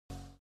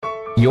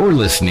You're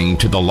listening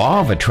to the Law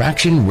of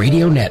Attraction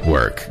Radio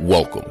Network.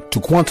 Welcome to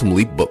Quantum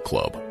Leap Book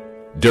Club.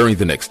 During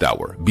the next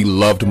hour,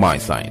 beloved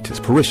mind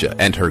scientist Parisha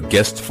and her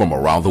guests from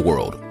around the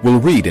world will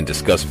read and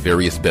discuss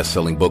various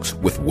best-selling books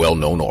with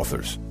well-known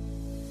authors.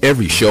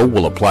 Every show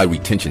will apply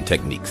retention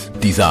techniques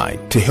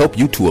designed to help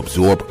you to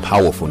absorb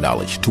powerful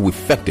knowledge to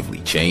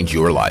effectively change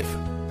your life.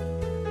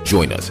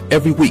 Join us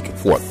every week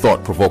for a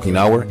thought-provoking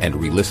hour and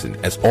re-listen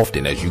as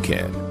often as you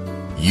can.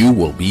 You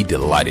will be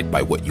delighted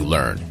by what you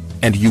learn,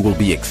 and you will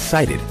be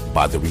excited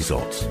by the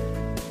results.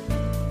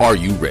 Are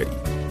you ready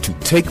to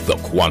take the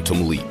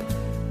quantum leap?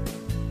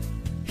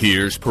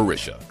 Here's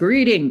Parisha.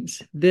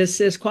 Greetings.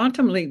 This is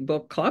Quantum Leap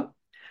Book Club.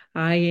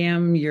 I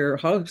am your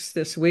host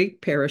this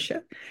week,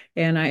 Parisha,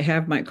 and I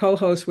have my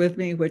co-hosts with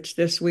me, which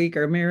this week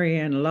are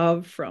Marianne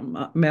Love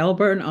from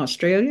Melbourne,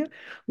 Australia.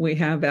 We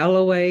have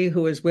LOA,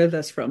 who is with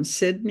us from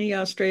Sydney,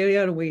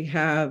 Australia. We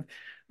have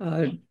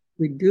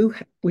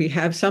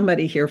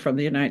somebody here from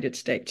the United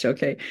States.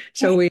 Okay,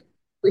 so we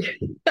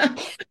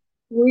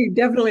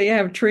definitely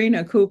have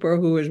Trina Cooper,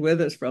 who is with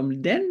us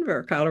from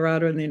Denver,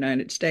 Colorado, in the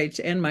United States,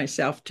 and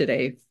myself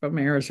today from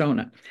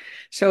Arizona.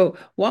 So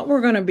what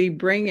we're going to be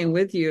bringing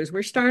with you is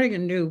we're starting a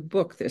new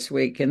book this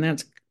week, and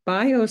that's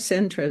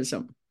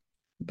Biocentrism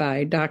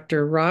by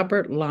Dr.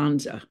 Robert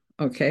Lanza,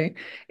 okay?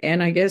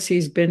 And I guess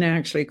he's been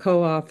actually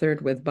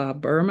co-authored with Bob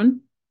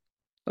Berman,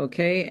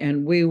 okay?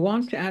 And we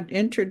want to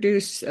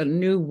introduce a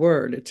new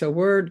word. It's a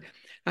word,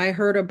 I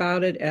heard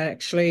about it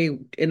actually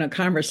in a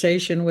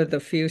conversation with a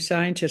few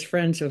scientist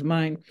friends of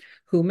mine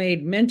who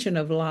made mention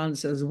of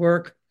Lanza's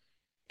work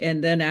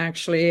and then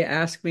actually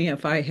asked me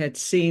if I had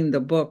seen the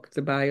book,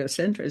 The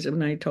Biocentrism,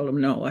 and I told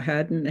them no, I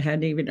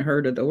hadn't even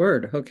heard of the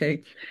word,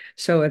 okay?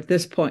 So at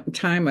this point in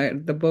time,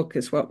 the book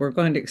is what we're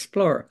going to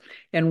explore.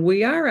 And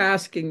we are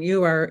asking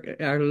you, our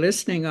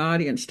listening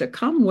audience, to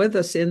come with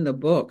us in the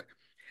book.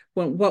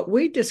 What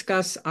we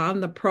discuss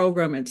on the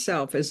program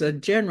itself is a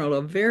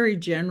very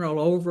general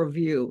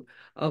overview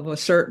of a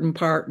certain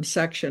part and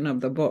section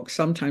of the book.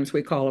 Sometimes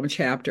we call them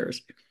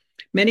chapters.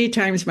 Many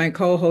times my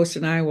co-host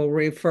and I will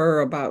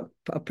refer about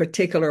a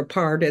particular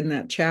part in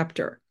that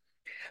chapter.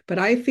 But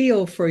I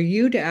feel for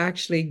you to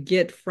actually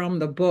get from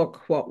the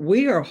book what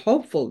we are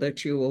hopeful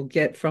that you will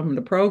get from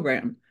the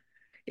program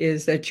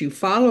is that you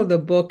follow the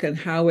book and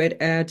how it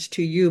adds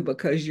to you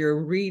because you're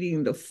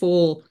reading the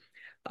full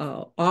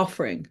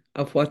offering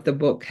of what the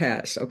book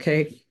has,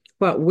 okay?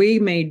 What we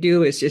may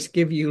do is just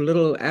give you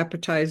little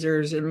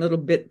appetizers and little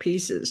bit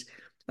pieces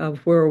of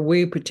where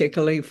we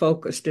particularly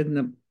focused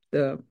in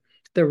the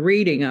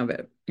reading of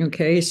it,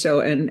 okay? So,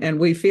 and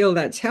we feel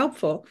that's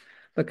helpful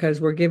because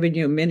we're giving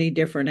you many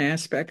different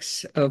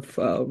aspects of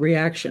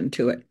reaction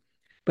to it.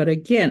 But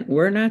again,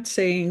 we're not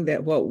saying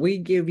that what we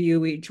give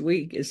you each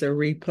week is a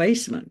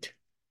replacement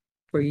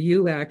for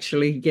you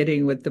actually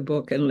getting with the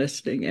book and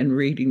listening and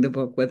reading the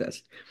book with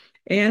us.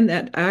 And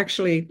that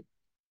actually,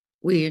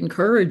 we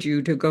encourage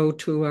you to go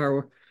to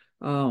our,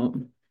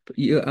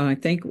 I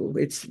think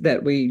it's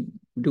that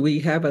do we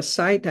have a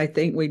site? I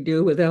think we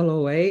do with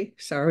LOA.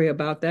 Sorry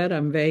about that.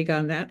 I'm vague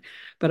on that.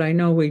 But I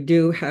know we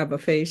do have a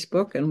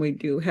Facebook and we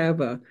do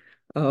have a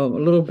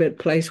little bit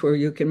place where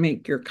you can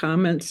make your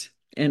comments.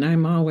 And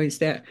I'm always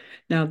there.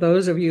 Now,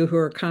 those of you who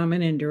are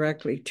commenting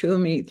directly to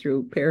me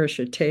through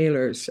Parisha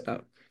Taylor's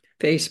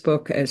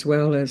Facebook, as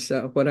well as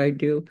what I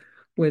do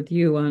with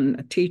you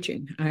on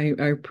teaching. I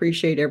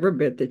appreciate every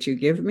bit that you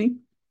give me.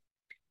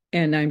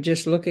 And I'm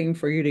just looking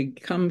for you to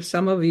come,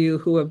 some of you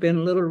who have been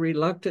a little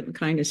reluctant and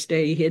kind of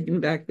stay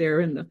hidden back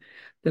there in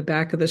the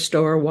back of the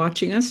store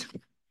watching us.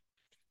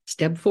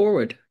 Step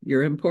forward.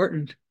 You're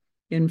important.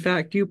 In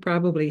fact, you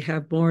probably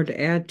have more to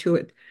add to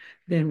it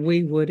than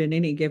we would in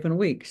any given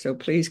week. So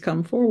please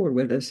come forward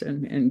with us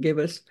and give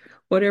us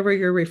whatever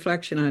your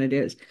reflection on it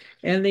is.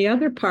 And the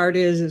other part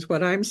is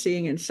what I'm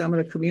seeing in some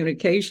of the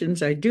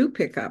communications I do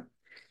pick up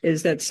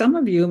is that some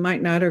of you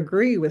might not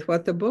agree with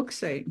what the book's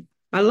saying.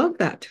 I love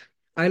that.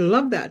 I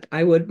love that.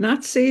 I would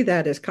not see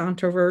that as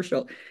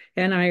controversial.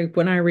 And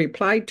when I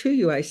reply to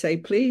you, I say,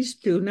 please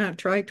do not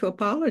try to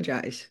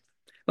apologize.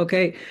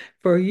 Okay,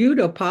 for you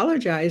to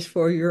apologize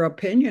for your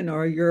opinion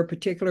or your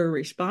particular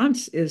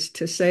response is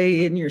to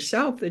say in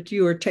yourself that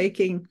you are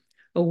taking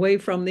away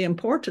from the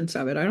importance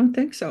of it. I don't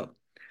think so.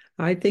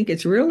 I think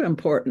it's real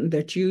important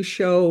that you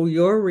show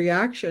your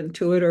reaction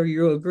to it or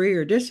you agree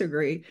or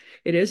disagree.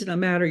 It isn't a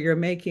matter you're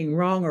making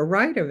wrong or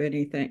right of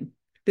anything.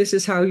 This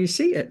is how you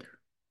see it.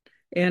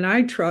 And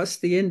I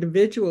trust the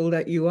individual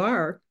that you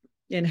are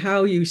and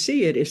how you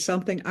see it is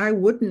something I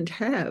wouldn't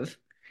have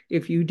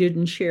if you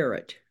didn't share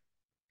it.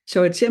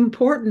 So it's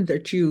important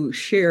that you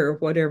share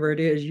whatever it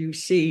is you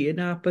see in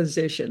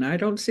opposition. I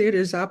don't see it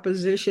as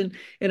opposition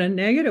in a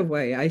negative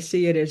way. I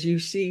see it as you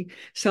see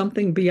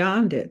something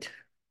beyond it.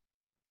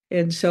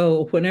 And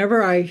so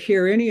whenever I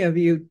hear any of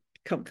you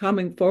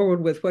coming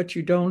forward with what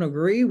you don't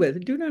agree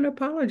with, do not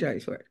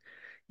apologize for it.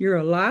 You're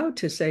allowed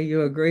to say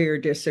you agree or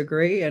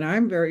disagree, and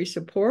I'm very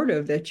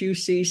supportive that you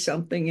see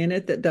something in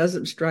it that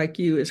doesn't strike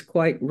you as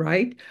quite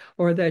right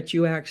or that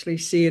you actually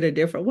see it a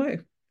different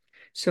way.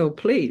 So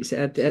please,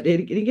 at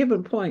any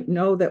given point,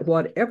 know that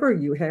whatever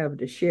you have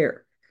to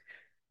share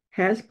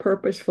has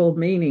purposeful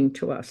meaning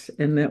to us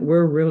and that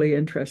we're really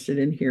interested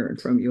in hearing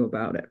from you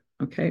about it.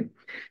 Okay.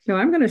 Now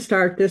I'm going to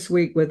start this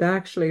week with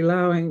actually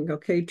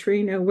okay,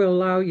 Trina, we'll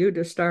allow you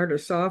to start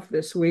us off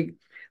this week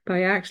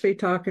by actually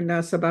talking to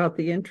us about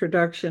the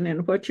introduction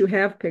and what you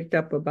have picked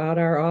up about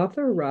our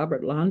author,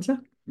 Robert Lanza.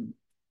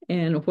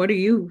 And what do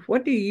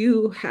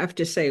you have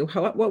to say?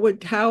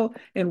 How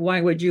and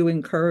why would you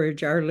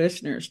encourage our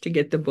listeners to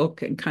get the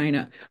book and kind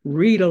of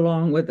read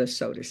along with us,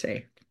 so to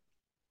say?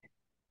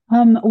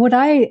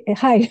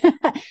 Hi.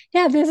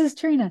 Yeah, this is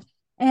Trina.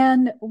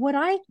 And what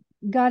I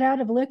got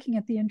out of looking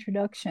at the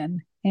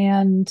introduction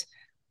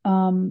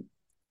um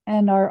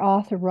and our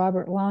author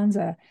Robert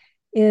Lanza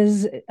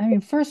is, I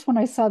mean, first when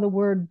I saw the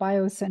word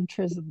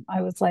biocentrism,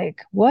 I was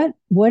like, what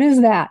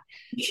is that?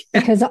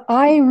 Because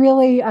I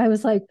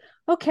was like,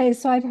 okay,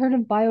 so I've heard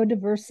of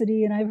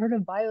biodiversity and I've heard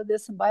of bio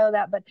this and bio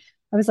that, but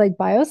I was like,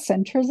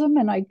 biocentrism,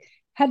 and I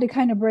had to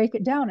kind of break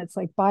it down. It's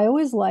like bio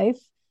is life.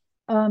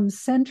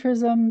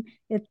 Centrism,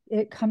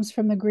 it comes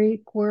from the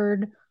Greek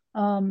word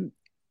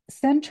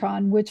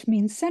centron, which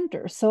means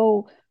center.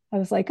 So I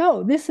was like,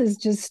 oh, this is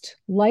just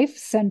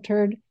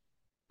life-centered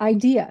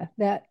idea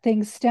that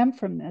things stem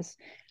from this.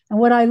 And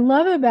what I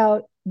love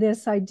about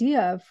this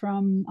idea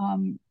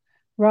from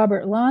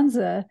Robert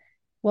Lanza,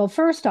 well,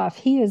 first off,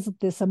 he is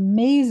this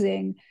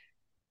amazing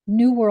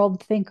New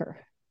World thinker.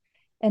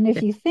 And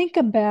if you think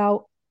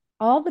about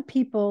all the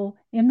people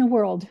in the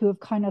world who have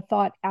kind of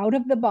thought out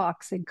of the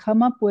box and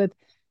come up with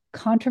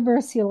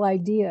controversial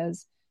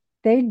ideas,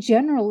 they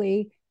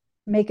generally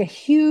make a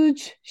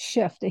huge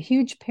shift, a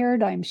huge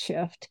paradigm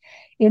shift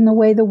in the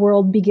way the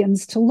world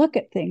begins to look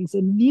at things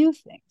and view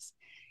things.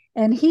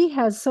 And he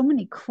has so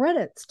many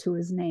credits to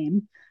his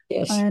name.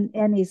 Yes.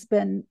 And he's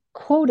been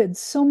quoted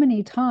so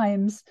many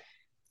times.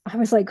 I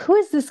was like, who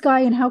is this guy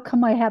and how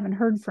come I haven't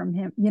heard from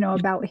him,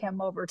 about him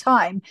over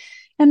time?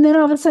 And then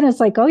all of a sudden it's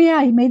like, oh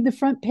yeah, he made the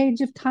front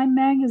page of Time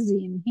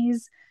magazine.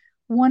 He's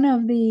one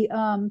of the,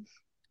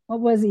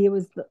 what was he? It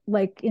was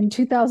like in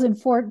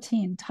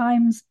 2014,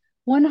 Time's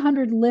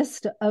 100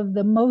 list of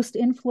the most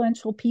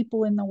influential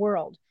people in the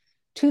world.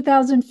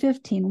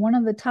 2015, one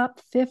of the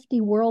top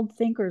 50 world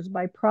thinkers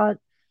by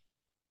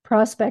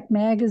Prospect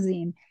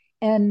magazine.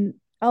 And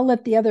I'll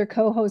let the other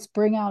co-hosts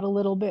bring out a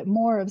little bit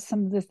more of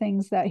some of the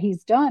things that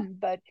he's done,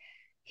 but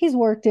he's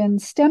worked in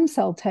stem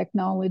cell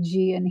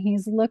technology, and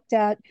he's looked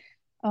at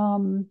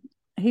cloning,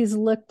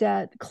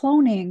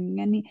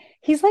 and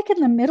he's like in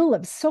the middle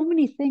of so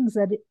many things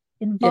that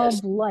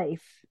involve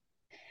life.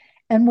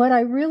 And what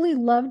I really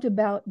loved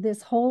about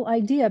this whole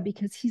idea,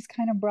 because he's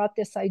kind of brought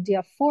this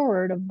idea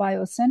forward of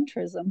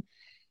biocentrism,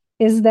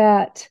 is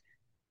that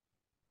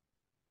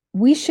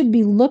we should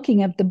be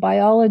looking at the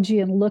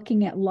biology and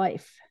looking at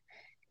life,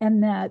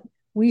 and that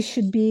we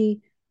should be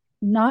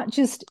not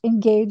just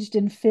engaged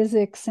in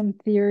physics and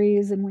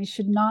theories, and we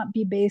should not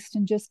be based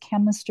in just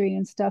chemistry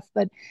and stuff,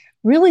 but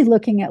really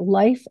looking at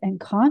life and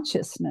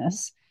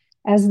consciousness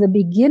as the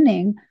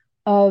beginning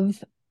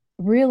of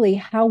really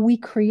how we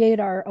create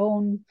our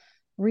own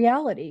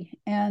reality.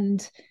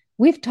 And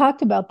we've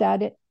talked about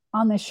that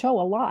on the show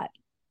a lot.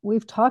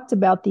 We've talked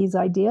about these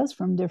ideas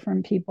from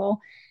different people,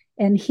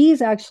 and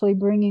he's actually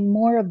bringing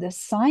more of the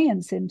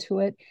science into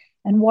it,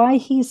 and why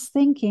he's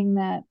thinking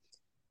that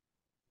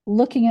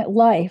looking at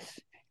life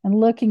and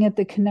looking at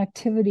the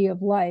connectivity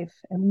of life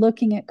and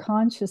looking at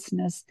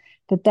consciousness,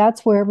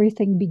 that's where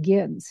everything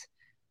begins.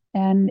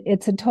 And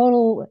it's a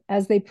total,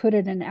 as they put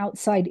it, an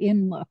outside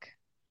in look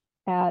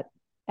at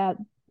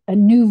a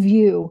new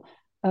view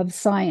of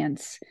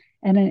science.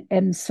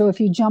 And so if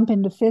you jump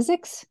into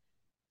physics,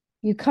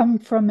 you come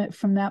from it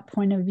from that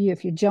point of view.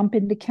 If you jump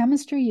into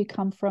chemistry, you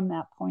come from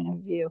that point of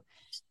view.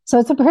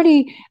 So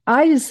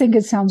I just think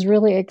it sounds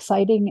really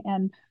exciting,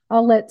 and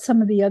I'll let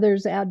some of the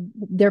others add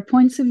their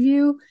points of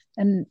view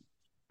and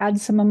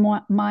add some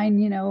of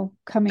mine,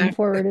 coming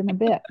forward in a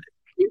bit.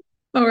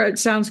 All right,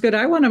 sounds good.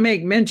 I want to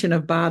make mention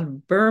of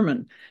Bob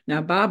Berman.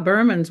 Now, Bob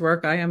Berman's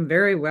work I am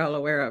very well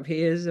aware of.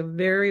 He is a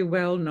very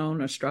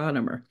well-known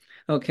astronomer.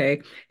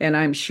 Okay. And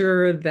I'm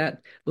sure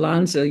that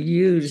Lanza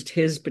used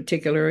his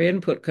particular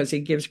input because he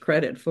gives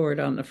credit for it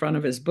on the front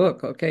of his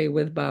book. Okay.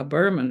 With Bob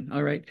Berman.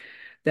 All right.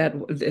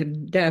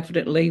 That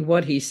definitely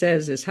what he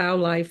says is how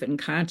life and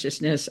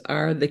consciousness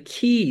are the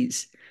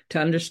keys to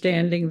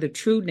understanding the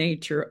true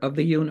nature of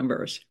the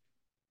universe.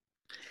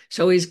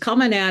 So he's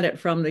coming at it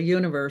from the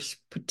universe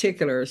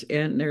particulars.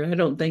 And I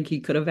don't think he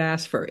could have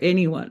asked for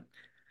anyone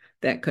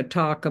that could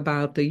talk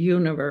about the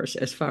universe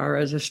as far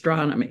as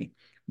astronomy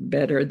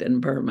better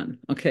than Berman.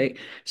 Okay.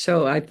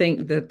 So I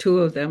think the two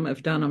of them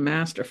have done a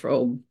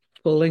masterful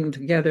pulling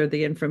together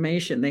the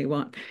information they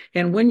want.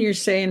 And when you're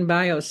saying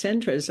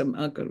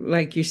biocentrism,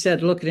 like you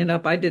said, looking it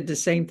up, I did the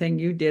same thing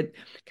you did,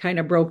 kind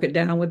of broke it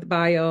down with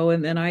bio.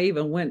 And then I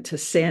even went to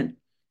CEN,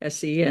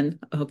 S-E-N,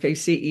 okay,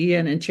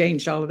 C-E-N, and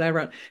changed all of that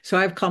around. So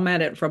I've come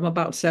at it from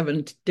about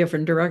 7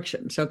 different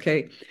directions.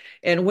 Okay.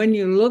 And when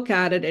you look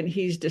at it and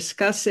he's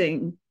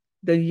discussing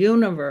the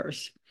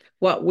universe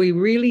what we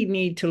really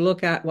need to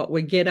look at, what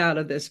we get out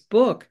of this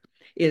book,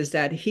 is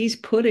that he's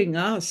putting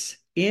us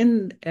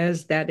in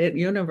as that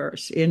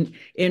universe. In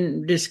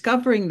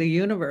discovering the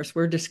universe,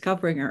 we're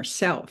discovering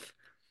ourselves.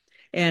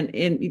 And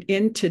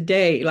in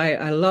today, like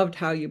I loved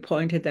how you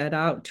pointed that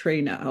out,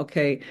 Trina.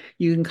 Okay,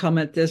 you can come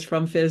at this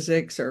from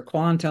physics or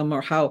quantum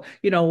or how,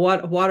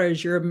 what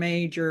is your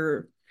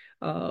major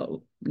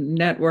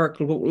network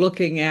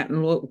looking at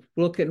and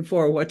looking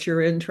for? What's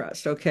your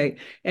interest? Okay,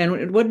 and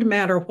it wouldn't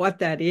matter what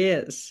that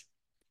is.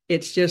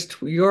 It's just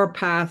your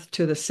path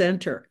to the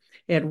center.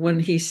 And when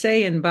he's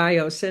saying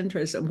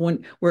biocentrism,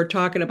 when we're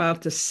talking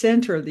about the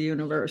center of the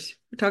universe,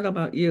 we're talking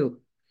about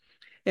you.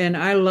 And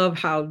I love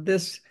how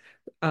this,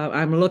 I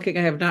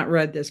have not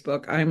read this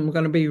book. I'm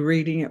going to be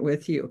reading it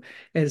with you,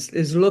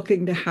 is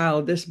looking to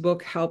how this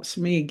book helps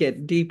me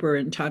get deeper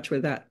in touch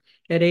with that.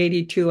 At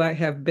 82, I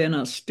have been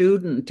a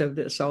student of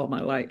this all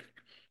my life.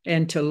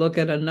 And to look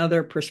at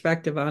another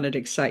perspective on it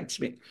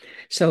excites me.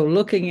 So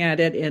looking at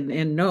it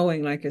and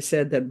knowing, like I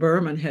said, that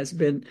Berman has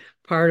been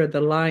part of the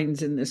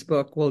lines in this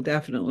book will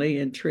definitely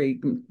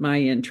intrigue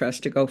my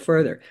interest to go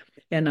further.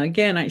 And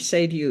again, I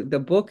say to you, the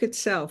book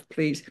itself,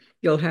 please,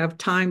 you'll have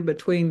time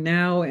between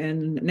now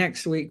and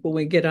next week when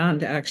we get on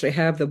to actually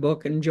have the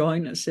book and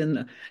join us in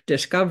the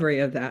discovery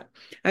of that.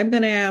 I'm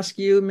going to ask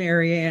you,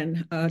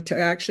 Marianne, to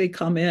actually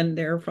come in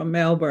there from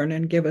Melbourne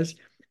and give us,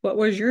 what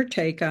was your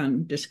take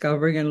on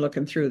discovering and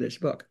looking through this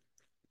book?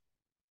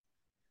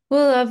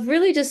 Well, I've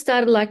really just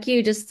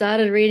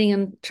started reading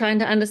and trying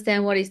to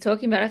understand what he's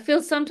talking about. I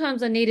feel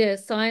sometimes I need a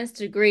science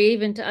degree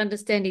even to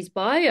understand his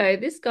bio.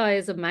 This guy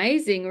is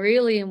amazing,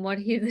 really, and what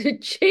he's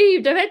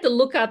achieved. I've had to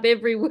look up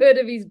every word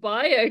of his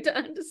bio to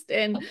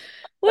understand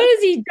what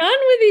has he done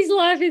with his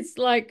life. It's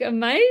like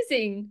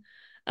amazing.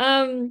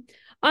 I'm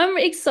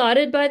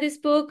excited by this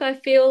book. I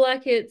feel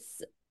like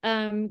it's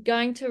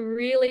going to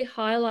really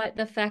highlight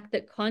the fact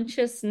that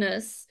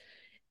consciousness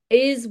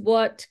is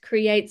what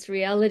creates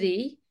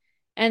reality,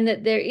 and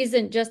that there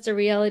isn't just a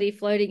reality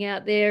floating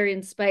out there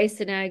in space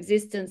in our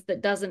existence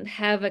that doesn't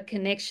have a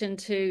connection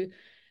to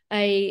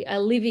a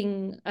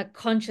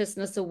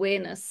consciousness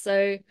awareness.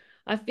 So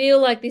I feel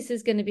like this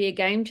is going to be a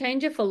game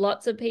changer for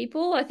lots of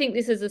people. I think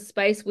this is a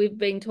space we've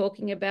been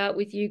talking about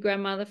with you,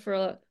 grandmother,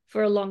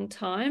 for a long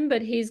time,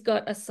 but he's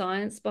got a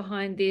science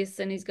behind this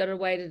and he's got a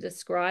way to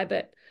describe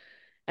it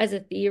as a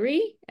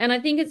theory. And I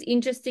think it's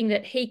interesting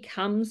that he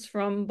comes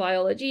from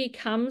biology. He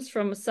comes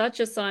from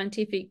such a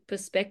scientific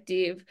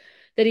perspective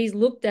that he's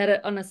looked at it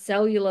on a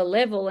cellular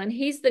level, and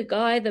he's the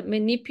guy that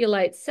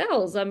manipulates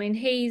cells. I mean,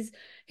 he's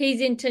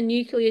into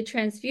nuclear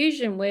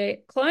transfusion, where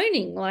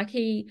cloning, like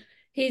he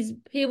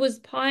was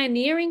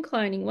pioneering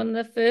cloning, one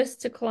of the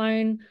first to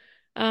clone,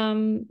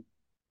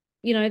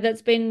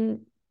 that's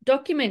been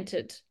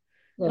documented.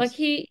 Yes. Like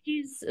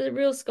he's a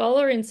real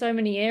scholar in so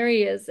many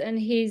areas, and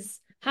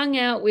he's hung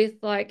out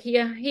with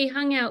he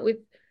hung out with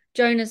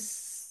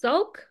Jonas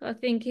Salk. I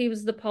think he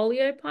was the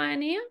polio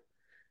pioneer.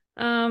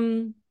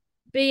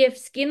 B.F.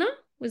 Skinner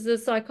was the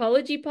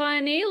psychology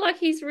pioneer. Like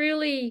he's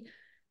really,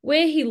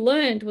 where he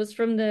learned was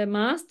from the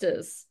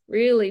masters,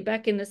 really,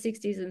 back in the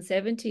 60s and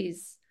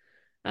 70s.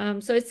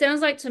 So it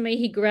sounds like to me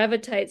he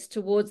gravitates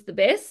towards the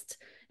best.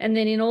 And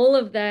then in all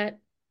of that,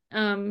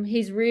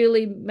 he's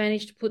really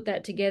managed to put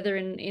that together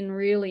in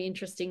really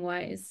interesting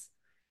ways.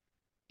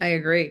 I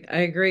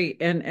agree.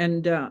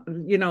 And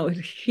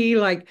he,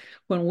 like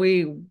when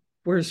we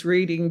was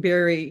reading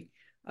Barry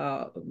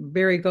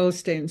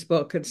Goldstein's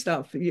book and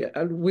stuff.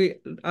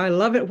 I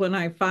love it when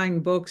I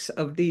find books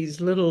of these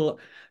little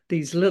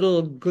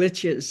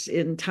glitches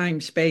in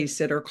time space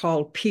that are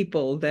called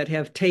people that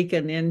have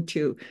taken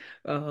into,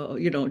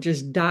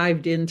 just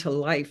dived into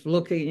life,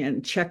 looking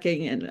and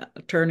checking and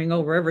turning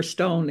over every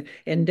stone.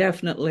 And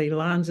definitely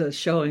Lanza's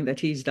showing that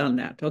he's done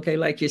that. Okay,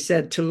 like you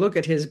said, to look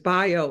at his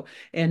bio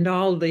and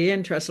all the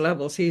interest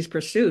levels he's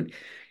pursued,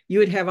 you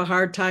would have a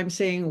hard time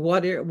saying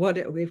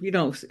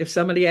if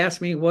somebody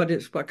asked me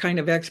what kind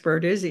of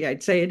expert is he,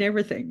 I'd say in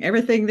everything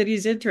that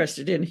he's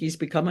interested in, he's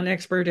become an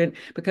expert in,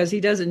 because he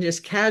doesn't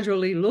just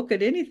casually look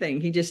at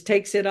anything. He just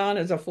takes it on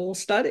as a full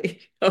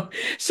study.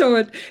 So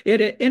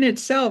it in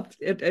itself,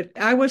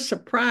 I was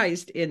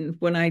surprised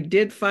when I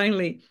did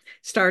finally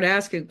start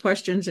asking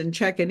questions and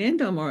checking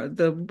into them. Or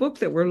the book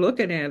that we're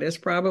looking at is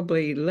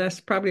probably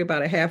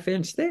about a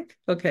half-inch thick.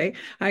 Okay,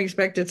 I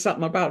expected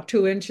something about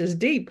 2 inches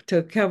deep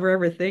to cover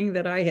everything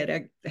that I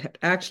had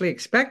actually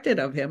expected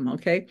of him.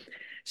 Okay,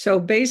 so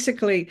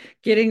basically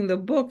getting the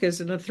book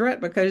isn't a threat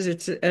because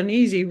it's an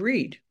easy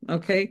read.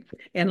 Okay,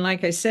 and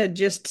like I said,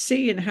 just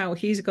seeing how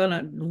he's going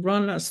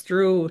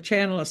to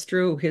channel us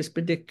through his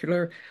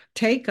particular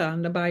take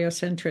on the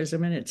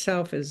biocentrism in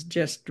itself is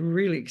just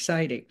really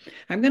exciting.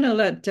 I'm going to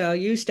let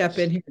you step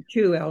in here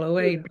too,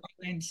 LOA,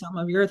 and some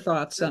of your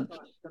thoughts on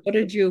what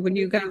did you, when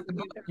you got the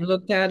book, you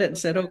looked at it and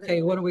said,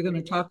 okay, what are we going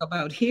to talk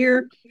about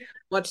here?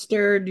 What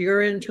stirred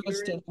your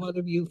interest, and what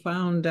have you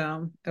found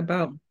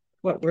about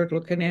what we're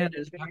looking at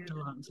as Dr.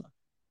 Lanza?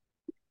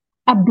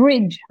 A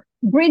bridge.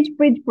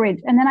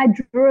 And then I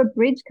drew a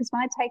bridge because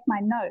when I take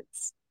my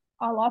notes,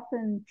 I'll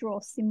often draw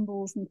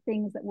symbols and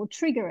things that will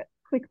trigger it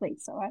quickly.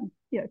 So I'm,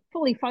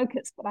 fully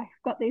focused, but I've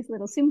got these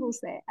little symbols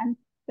there. And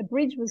the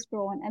bridge was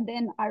drawn, and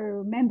then I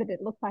remembered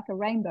it looked like a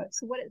rainbow.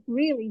 So what it's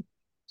really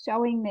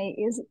showing me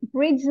is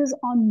bridges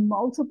on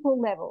multiple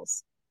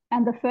levels.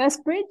 And the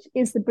first bridge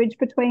is the bridge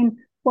between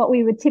what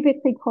we would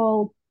typically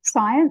call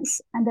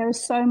science, and there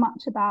is so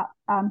much about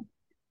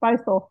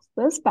both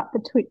authors, but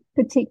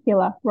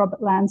particular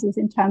Robert Lanza's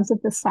in terms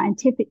of the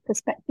scientific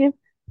perspective,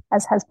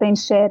 as has been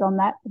shared on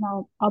that, and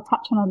I'll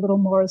touch on a little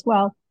more as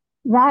well.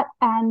 That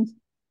and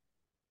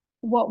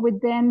what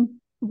would then,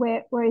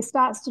 where he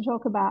starts to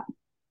talk about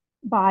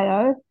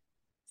biocentric,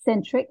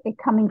 it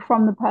coming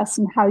from the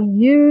person, how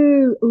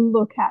you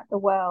look at the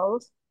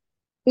world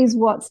is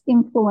what's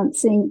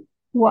influencing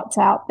what's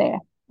out there,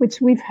 which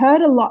we've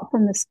heard a lot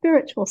from the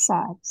spiritual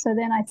side. So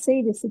then I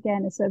see this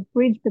again as a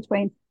bridge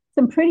between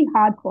some pretty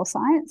hardcore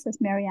science,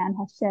 as Marianne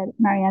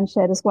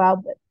shared as well,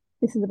 but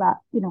this is about,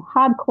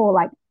 hardcore,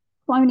 like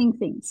cloning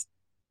things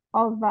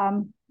of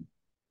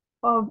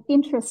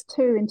interest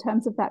too, in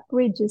terms of that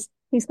bridge is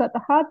he's got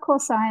the hardcore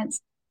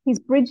science, he's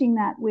bridging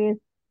that with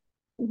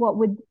what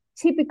would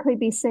typically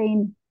be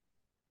seen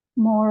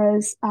more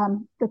as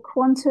the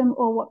quantum,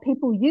 or what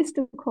people used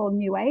to call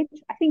New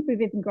Age. I think we've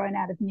even grown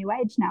out of New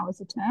Age now as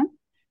a term.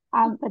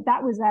 But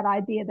that was that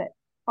idea that,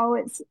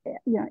 it's,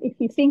 if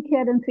you think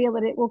it and feel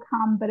it, it will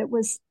come, but it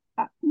was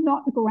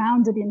not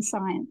grounded in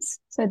science.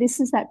 So this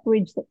is that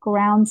bridge that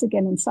grounds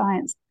again in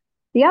science.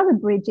 The other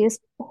bridge is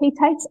he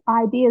takes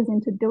ideas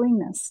into doing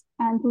this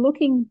and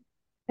looking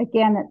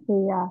again at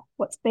the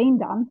what's been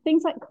done,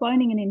 things like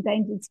cloning an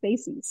endangered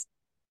species.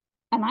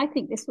 And I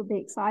think this will be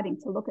exciting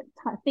to look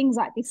at things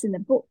like this in the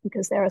book,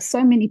 because there are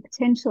so many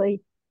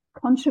potentially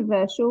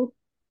controversial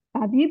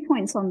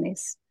viewpoints on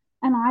this.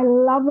 And I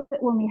love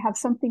it when we have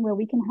something where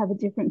we can have a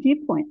different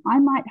viewpoint. I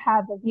might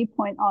have a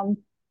viewpoint on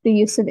the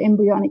use of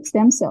embryonic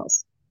stem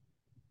cells.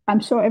 I'm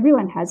sure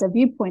everyone has a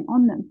viewpoint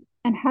on them.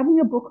 And having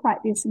a book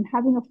like this and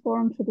having a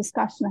forum for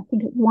discussion, I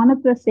think one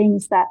of the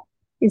things that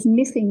is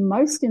missing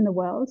most in the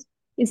world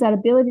is that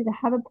ability to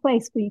have a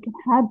place where you can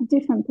have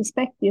different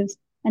perspectives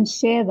and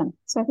share them.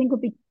 So I think it'll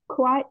be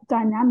quite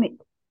dynamic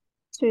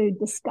to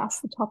discuss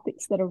the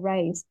topics that are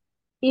raised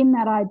in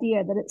that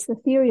idea that it's the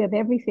theory of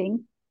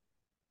everything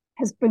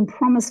has been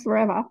promised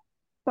forever,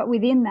 but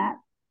within that,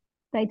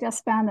 they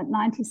just found that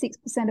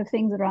 96% of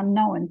things are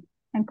unknown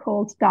and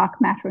called dark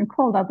matter and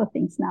called other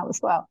things now as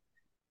well.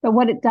 But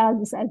what it does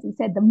is, as you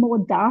said, the more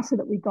data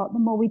that we got, the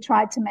more we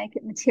tried to make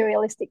it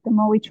materialistic, the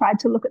more we tried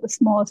to look at the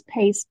smallest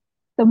piece,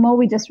 the more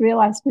we just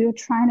realized we were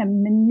trying to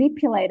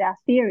manipulate our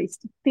theories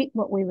to fit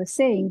what we were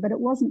seeing, but it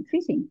wasn't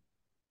fitting.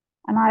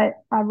 And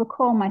I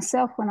recall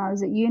myself when I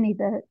was at uni,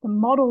 the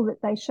model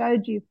that they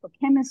showed you for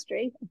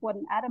chemistry of what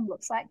an atom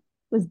looks like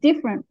was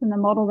different from the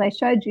model they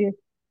showed you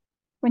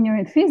when you're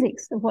in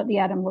physics of what the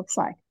atom looks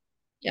like.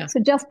 Yeah. So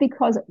just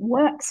because it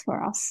works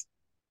for us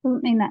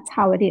doesn't mean that's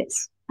how it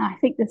is. And I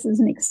think this is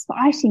an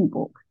exciting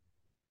book,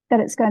 that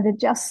it's going to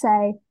just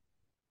say,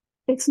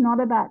 it's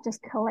not about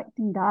just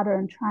collecting data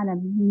and trying to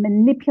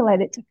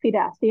manipulate it to fit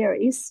our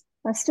theories.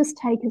 Let's just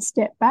take a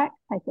step back,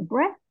 take a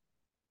breath,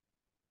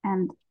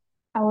 and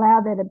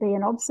allow there to be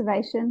an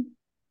observation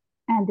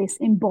and this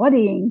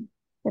embodying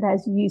that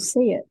as you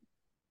see it,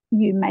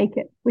 you make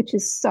it, which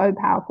is so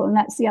powerful. And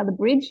that's the other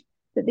bridge,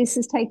 that this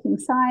is taking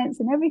science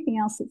and everything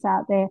else that's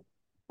out there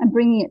and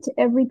bringing it to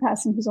every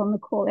person who's on the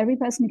call, every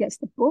person who gets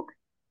the book.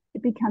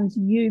 It becomes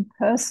you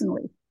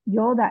personally.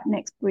 You're that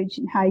next bridge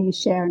in how you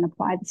share and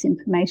apply this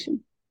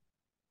information.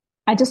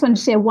 I just want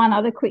to share one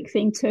other quick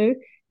thing too.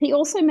 He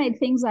also made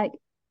things like,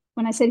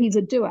 when I said he's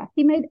a doer,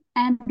 he made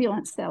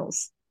ambulance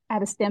cells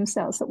out of stem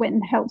cells that went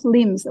and helped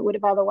limbs that would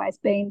have otherwise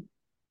been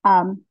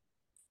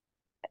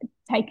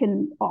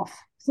taken off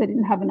because they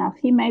didn't have enough.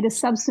 He made a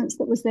substance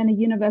that was then a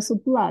universal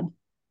blood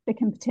that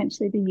can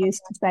potentially be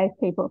used to save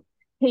people.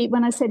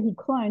 When I said he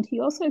cloned, he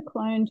also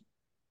cloned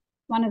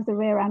one of the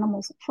rare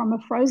animals from a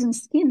frozen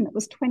skin that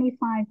was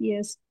 25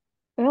 years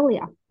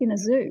earlier in a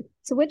zoo.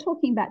 So we're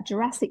talking about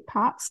Jurassic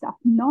Park stuff,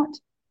 not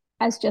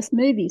as just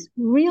movies,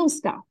 real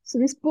stuff. So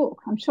this book,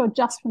 I'm sure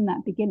just from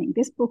that beginning,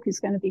 this book is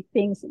going to be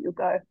things that you'll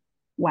go,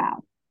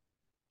 wow.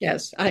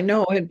 Yes, I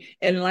know.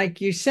 And like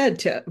you said,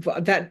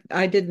 that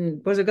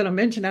wasn't going to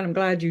mention that. I'm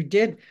glad you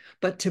did.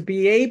 But to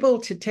be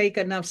able to take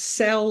enough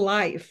cell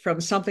life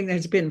from something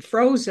that's been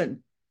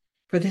frozen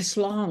for this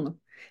long,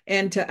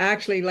 and to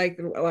actually, like,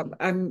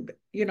 I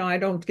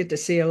don't get to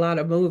see a lot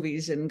of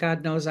movies, and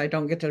God knows I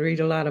don't get to read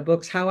a lot of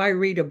books. How I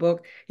read a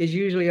book is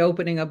usually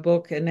opening a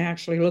book and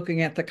actually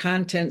looking at the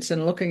contents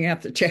and looking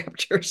at the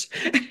chapters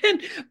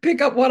and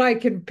pick up what I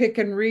can pick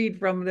and read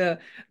from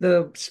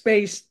the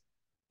space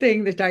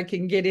thing that I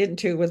can get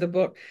into with a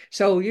book.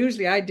 So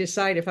usually I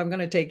decide if I'm going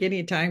to take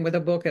any time with a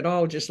book at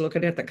all, just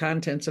looking at the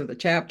contents of the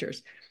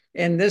chapters.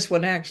 And this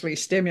one actually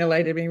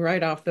stimulated me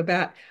right off the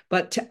bat.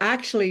 But to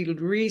actually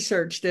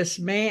research this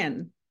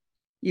man,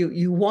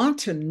 you want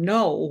to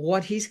know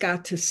what he's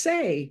got to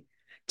say,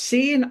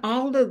 seeing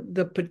all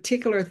the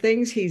particular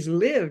things he's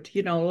lived,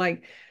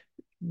 like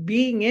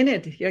being in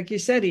it. Like you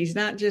said, he's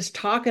not just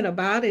talking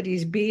about it,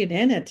 he's being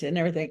in it and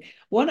everything.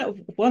 One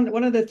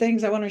of the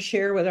things I want to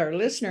share with our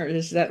listeners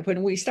is that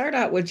when we start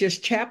out with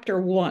just chapter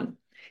one,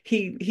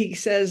 he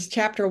says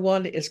chapter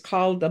one is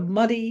called The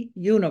Muddy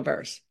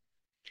Universe.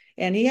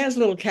 And he has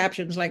little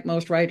captions like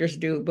most writers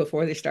do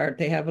before they start.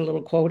 They have a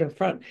little quote up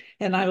front.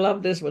 And I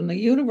love this one. The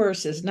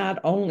universe is not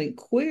only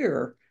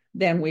queerer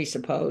than we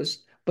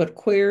suppose, but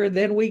queerer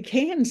than we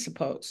can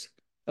suppose.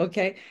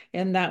 Okay.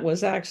 And that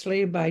was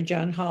actually by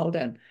John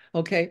Haldane.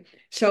 Okay.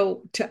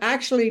 So to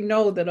actually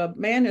know that a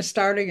man is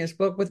starting his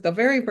book with the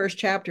very first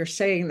chapter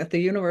saying that the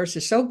universe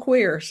is so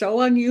queer,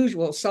 so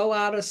unusual, so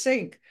out of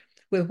sync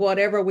with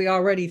whatever we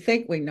already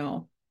think we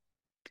know.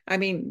 I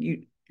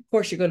mean, of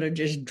course, you're going to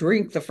just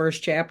drink the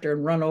first chapter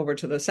and run over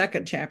to the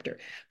second chapter.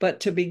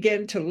 But to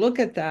begin to look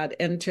at that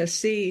and to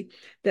see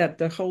that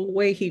the whole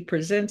way he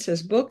presents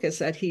his book is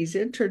that he's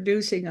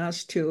introducing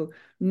us to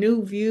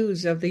new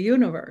views of the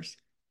universe.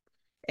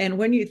 And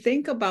when you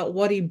think about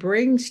what he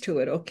brings to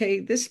it, okay,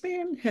 this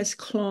man has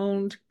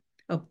cloned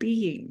a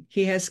being.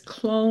 He has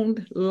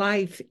cloned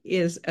life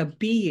is a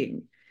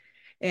being.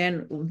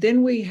 And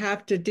then we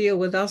have to deal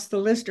with us, the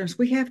listeners,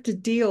 we have to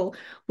deal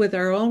with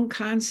our own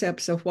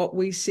concepts of what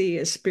we see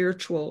as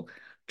spiritual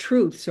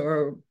truths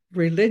or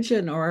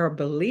religion or our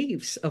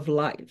beliefs of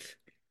life.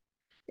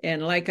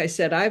 And like I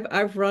said,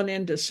 I've run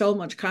into so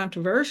much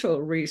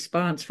controversial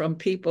response from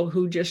people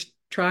who just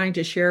trying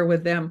to share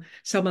with them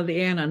some of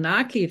the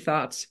Anunnaki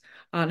thoughts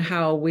on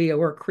how we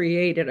were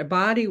created. A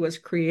body was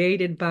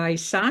created by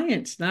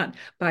science, not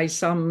by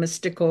some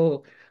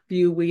mystical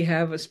view we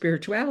have of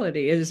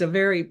spirituality. It is a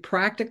very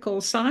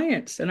practical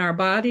science, and our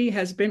body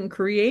has been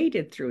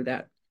created through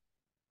that.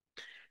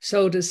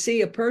 So to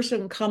see a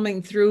person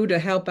coming through to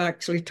help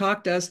actually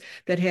talk to us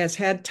that has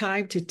had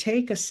time to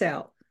take a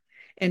cell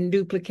and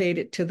duplicate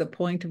it to the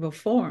point of a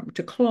form,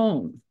 to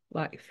clone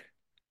life.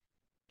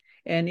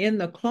 And in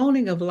the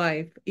cloning of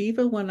life,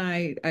 even when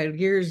I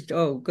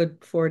good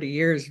 40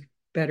 years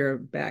better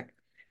back,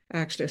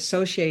 actually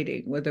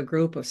associating with a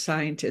group of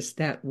scientists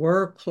that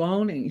were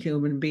cloning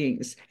human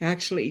beings,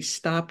 actually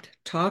stopped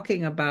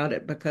talking about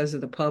it because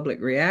of the public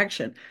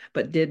reaction,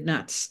 but did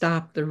not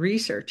stop the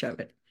research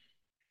of it.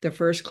 The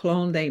first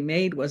clone they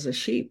made was a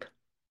sheep.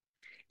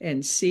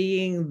 And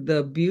seeing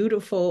the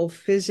beautiful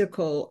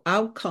physical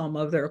outcome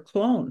of their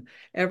clone,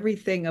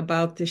 everything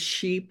about the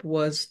sheep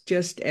was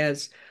just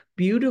as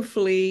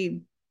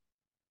beautifully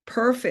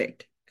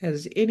perfect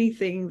as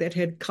anything that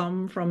had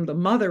come from the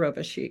mother of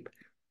a sheep,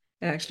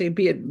 actually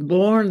be it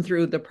born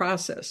through the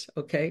process,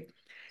 okay?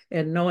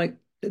 And knowing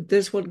that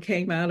this one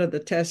came out of the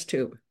test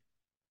tube,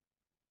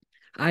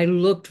 I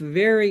looked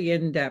very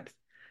in depth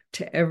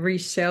to every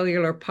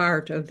cellular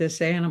part of this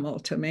animal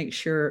to make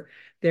sure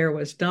there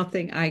was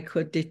nothing I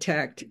could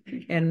detect.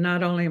 And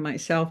not only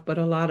myself, but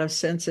a lot of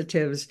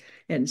sensitives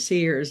and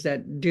seers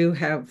that do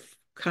have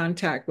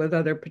contact with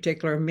other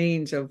particular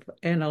means of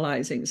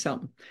analyzing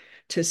something,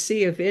 to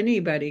see if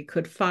anybody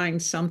could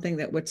find something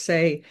that would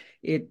say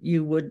it,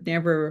 you would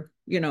never,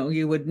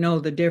 you would know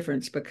the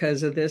difference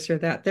because of this or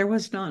that. There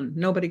was none.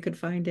 Nobody could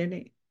find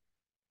any.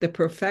 The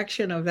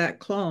perfection of that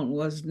clone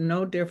was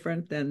no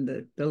different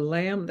than the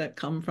lamb that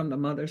come from the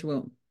mother's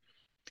womb.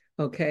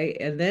 Okay.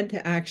 And then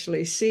to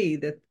actually see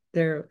that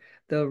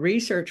the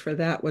research for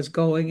that was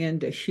going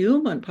into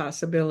human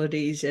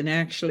possibilities and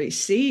actually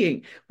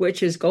seeing,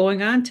 which is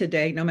going on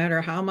today, no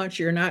matter how much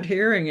you're not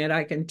hearing it,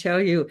 I can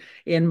tell you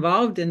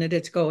involved in it,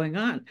 it's going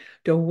on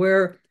to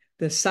where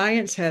the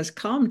science has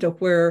come to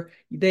where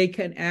they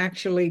can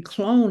actually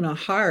clone a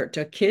heart,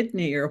 a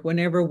kidney, or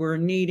whenever we're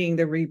needing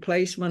the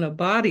replacement of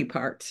body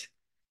parts.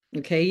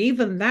 Okay,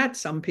 even that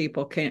some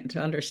people can't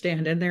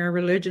understand, and there are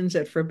religions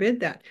that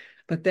forbid that,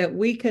 but that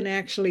we can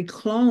actually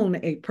clone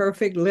a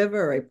perfect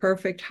liver, a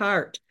perfect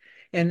heart,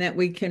 and that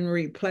we can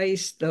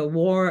replace the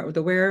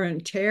wear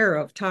and tear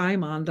of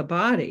time on the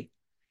body.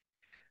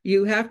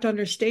 You have to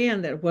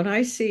understand that when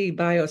I see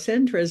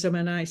biocentrism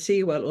and I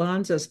see what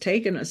Lanza's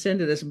taken us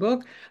into this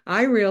book,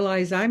 I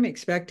realize I'm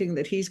expecting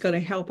that he's going to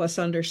help us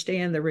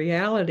understand the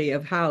reality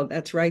of how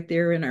that's right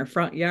there in our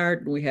front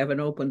yard and we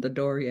haven't opened the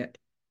door yet.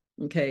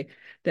 Okay,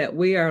 that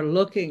we are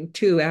looking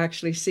to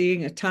actually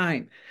seeing a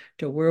time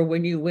to where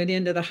when you went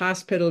into the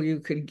hospital, you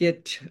could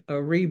get a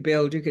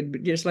rebuild. You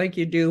could, just like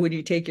you do when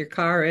you take your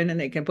car in and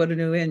they can put a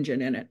new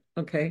engine in it.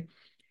 Okay.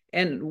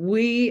 And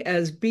we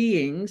as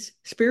beings,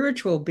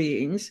 spiritual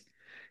beings,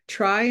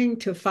 trying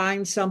to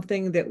find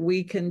something that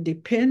we can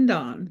depend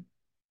on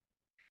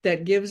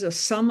that gives us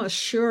some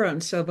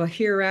assurance of a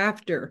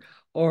hereafter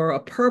or a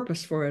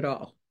purpose for it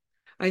all.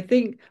 I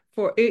think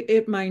for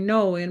it might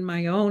know in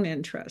my own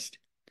interest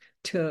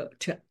to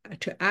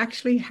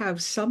actually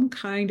have some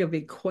kind of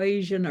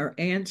equation or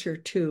answer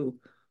to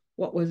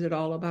what was it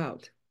all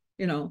about?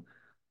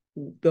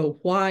 The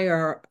why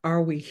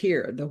are we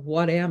here? The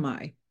what am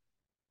I?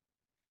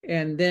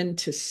 And then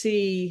to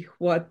see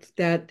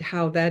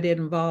how that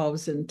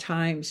involves in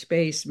time,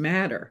 space,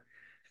 matter,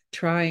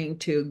 trying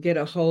to get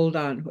a hold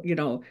on,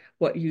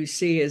 what you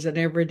see as an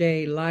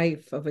everyday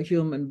life of a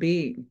human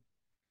being.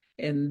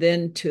 And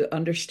then to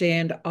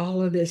understand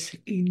all of this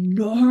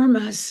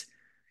enormous,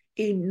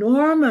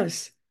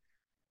 enormous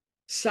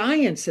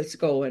science that's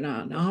going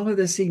on, all of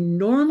this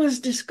enormous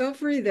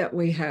discovery that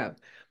we have,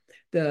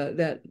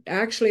 that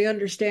actually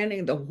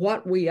understanding the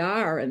what we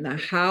are and the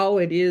how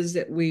it is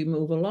that we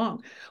move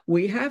along.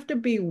 We have to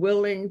be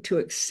willing to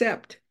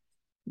accept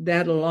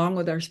that along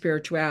with our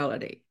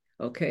spirituality.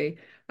 Okay.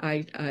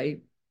 I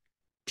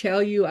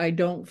tell you, I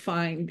don't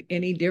find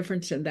any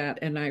difference in that.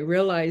 And I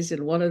realize that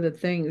one of the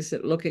things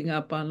that looking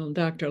up on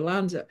Dr.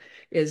 Lanza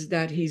is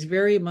that he's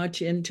very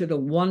much into the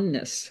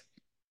oneness,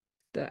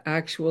 the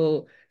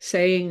actual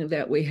saying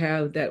that we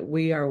have that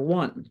we are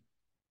one,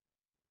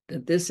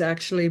 that this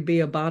actually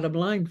be a bottom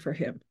line for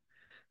him.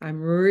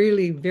 I'm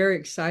really very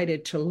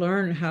excited to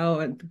learn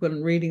how,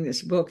 when reading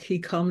this book, he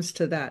comes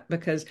to that,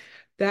 because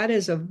that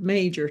is a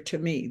major to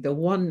me, the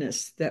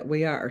oneness that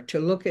we are, to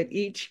look at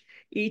each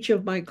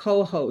of my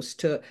co-hosts,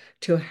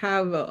 to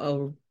have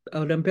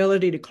an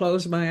ability to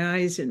close my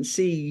eyes and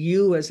see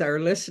you as our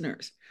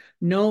listeners,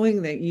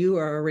 knowing that you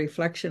are a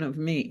reflection of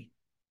me,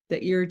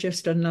 that you're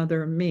just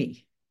another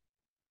me.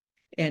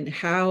 And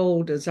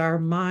how does our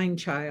mind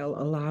child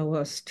allow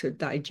us to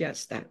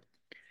digest that?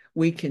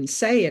 We can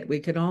say it, we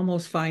can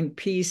almost find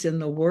peace in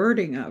the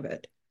wording of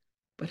it,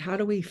 but how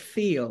do we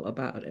feel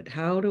about it?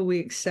 How do we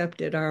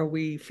accept it? Are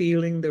we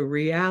feeling the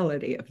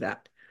reality of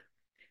that?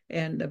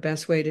 And the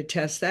best way to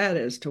test that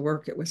is to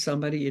work it with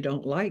somebody you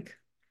don't like.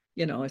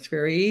 You know, it's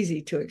very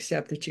easy to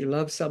accept that you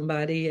love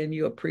somebody and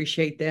you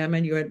appreciate them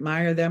and you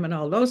admire them and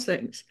all those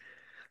things.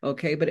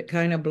 Okay, but it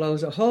kind of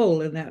blows a hole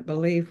in that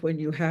belief when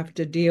you have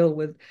to deal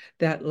with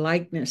that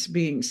likeness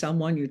being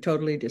someone you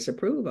totally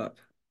disapprove of.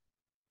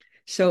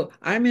 So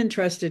I'm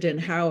interested in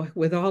how,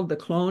 with all the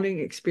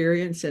cloning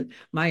experience and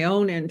my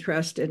own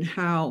interest in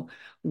how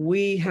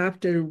we have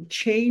to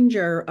change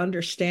our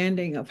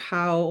understanding of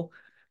how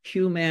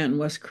human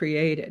was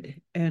created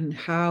and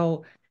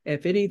how,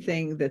 if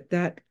anything,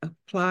 that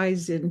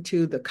applies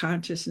into the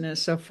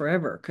consciousness of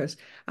forever. Because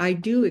I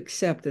do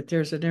accept that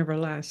there's an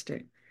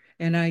everlasting.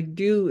 And I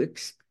do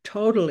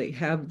totally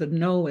have the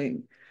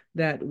knowing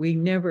that we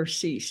never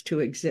cease to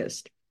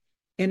exist.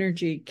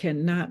 Energy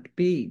cannot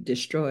be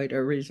destroyed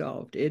or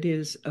resolved. It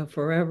is a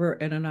forever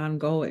and an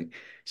ongoing.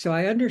 So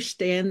I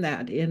understand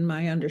that in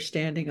my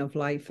understanding of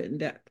life and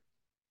death.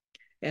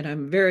 And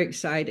I'm very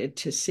excited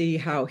to see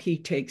how he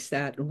takes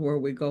that and where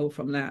we go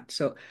from that.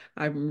 So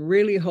I'm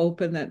really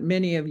hoping that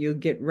many of you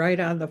get right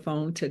on the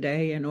phone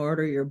today and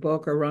order your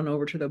book or run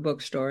over to the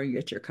bookstore and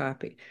get your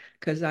copy.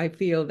 Because I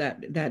feel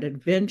that that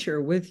adventure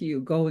with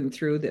you going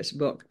through this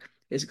book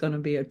is going to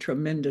be a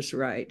tremendous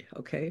ride.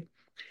 Okay.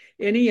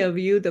 Any of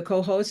you, the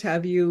co-hosts,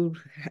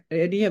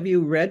 any of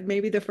you read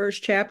maybe the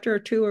first chapter or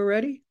two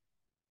already?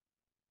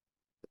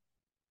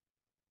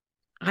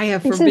 I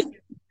have forbidden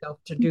myself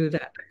to do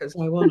that because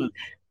I want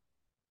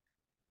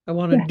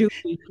to do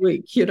each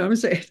week. You know what I'm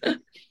saying?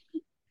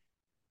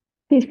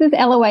 This is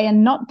LOA,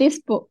 and not this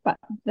book, but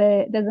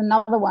there's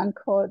another one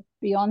called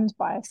Beyond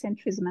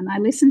Biocentrism, and I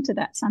listened to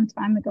that some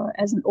time ago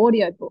as an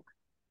audio book.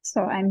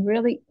 So I'm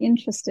really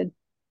interested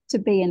to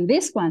be in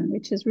this one,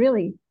 which is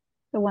really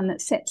the one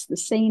that sets the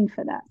scene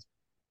for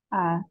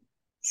that.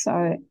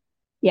 So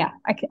yeah,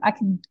 I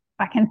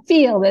can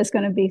feel there's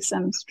going to be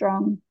some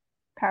strong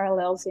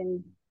parallels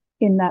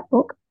in that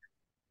book.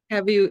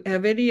 Have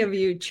any of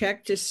you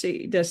checked to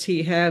see, does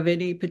he have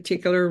any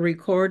particular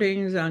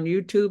recordings on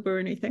YouTube or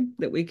anything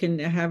that we can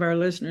have our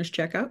listeners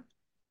check out?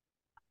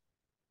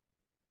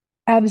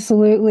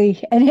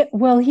 Absolutely. And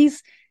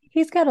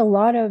he's got a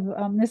lot of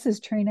this is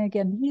Trina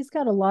again. He's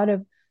got a lot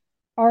of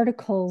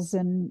articles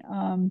and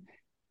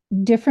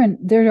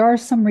there are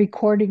some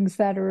recordings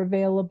that are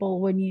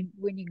available when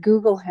you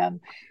Google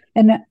him.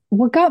 And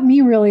what got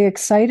me really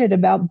excited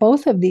about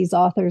both of these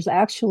authors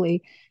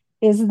actually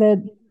is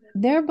that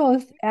they're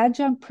both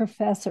adjunct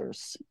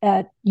professors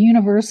at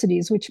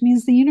universities, which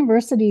means the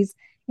universities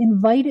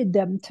invited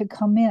them to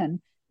come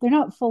in. They're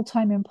not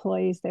full-time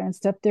employees there and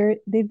stuff.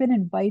 They've been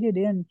invited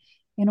in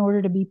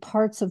order to be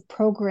parts of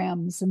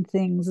programs and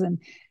things. And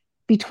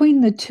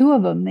between the two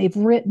of them, they've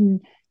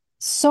written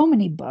so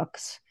many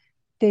books.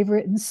 They've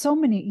written so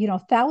many,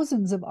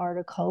 thousands of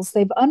articles.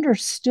 They've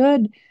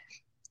understood.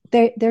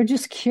 They're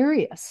just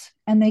curious,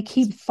 and they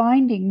keep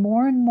finding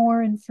more and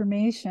more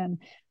information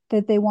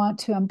that they want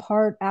to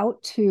impart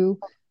out to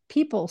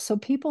people, so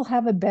people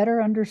have a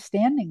better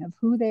understanding of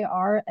who they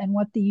are and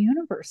what the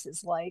universe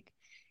is like.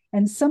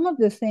 And some of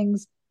the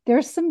things,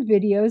 there's some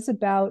videos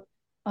about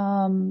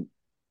from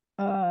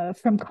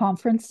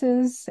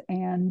conferences,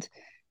 and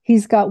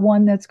he's got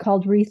one that's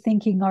called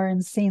Rethinking Our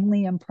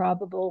Insanely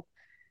Improbable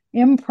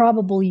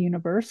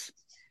Universe.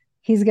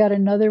 He's got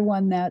another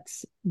one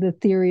that's the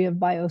theory of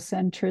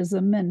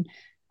biocentrism,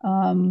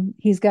 and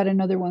he's got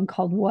another one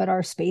called What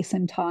Are Space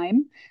and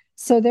Time.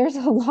 So there's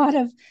a lot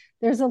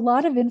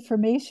of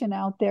information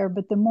out there,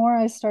 but the more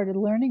I started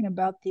learning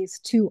about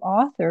these two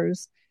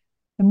authors,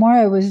 the more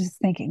I was just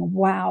thinking,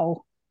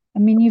 wow. I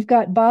mean, you've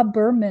got Bob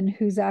Berman,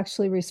 who's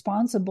actually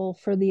responsible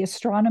for the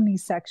astronomy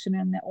section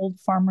in the Old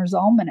Farmer's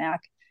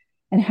Almanac.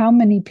 and how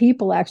many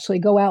people actually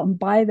go out and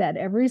buy that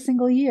every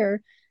single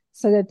year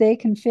so that they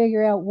can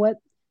figure out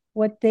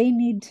what they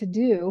need to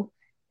do.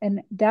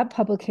 And that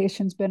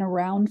publication's been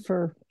around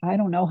for, I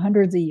don't know,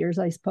 hundreds of years,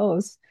 I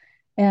suppose.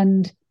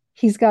 And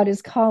he's got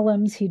his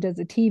columns. He does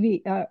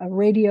a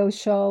radio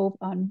show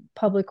on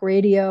public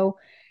radio.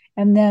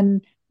 And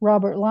then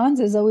Robert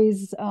Lanza is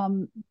always,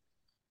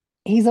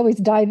 he's always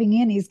diving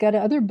in. He's got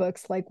other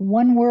books like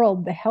One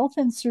World, The Health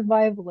and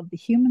Survival of the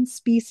Human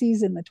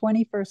Species in the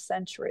 21st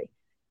Century.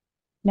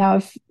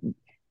 Now,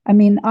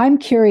 I'm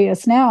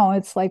curious now.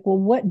 It's like, well,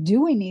 what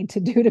do we need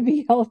to do to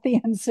be healthy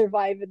and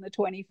survive in the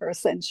 21st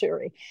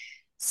century?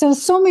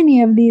 So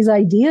many of these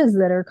ideas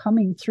that are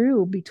coming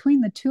through between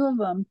the two of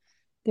them,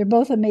 they're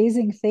both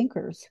amazing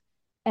thinkers,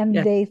 and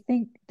Yeah.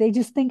 they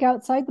just think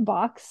outside the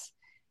box.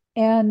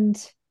 And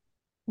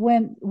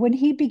when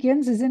he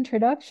begins his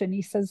introduction,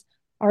 he says,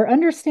 our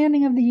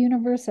understanding of the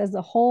universe as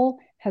a whole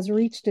has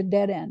reached a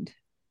dead end.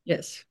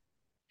 Yes.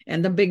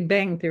 And the Big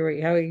Bang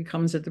Theory, how he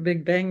comes at the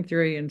Big Bang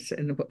Theory,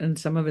 and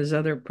some of his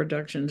other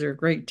productions are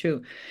great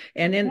too.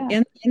 And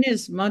in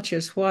as much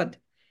as what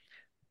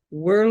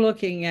we're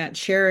looking at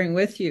sharing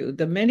with you,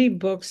 the many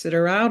books that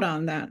are out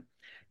on that,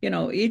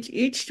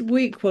 each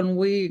week when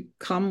we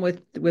come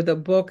with a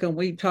book and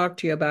we talk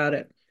to you about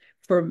it,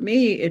 for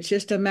me, it's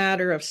just a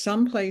matter of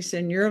someplace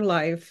in your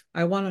life,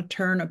 I want to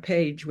turn a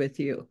page with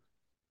you.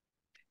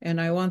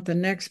 And I want the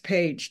next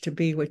page to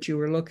be what you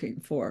were looking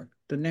for.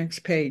 The next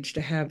page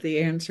to have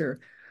the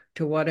answer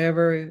to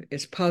whatever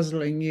is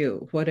puzzling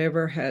you,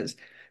 whatever has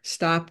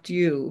stopped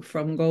you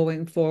from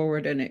going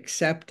forward and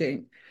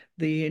accepting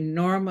the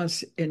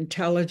enormous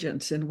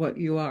intelligence in what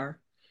you are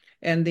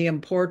and the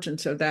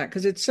importance of that.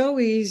 Because it's so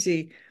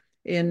easy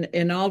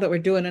in all that we're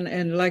doing.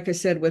 And like I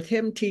said, with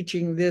him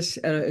teaching this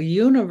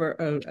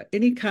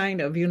any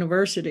kind of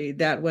university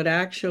that would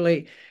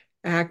actually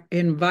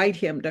invite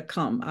him to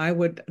come.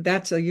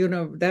 That's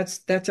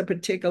a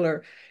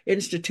particular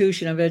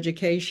institution of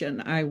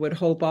education I would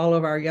hope all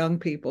of our young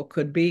people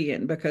could be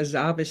in, because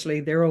obviously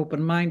they're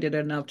open-minded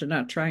enough to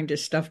not trying to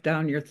stuff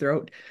down your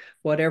throat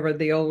whatever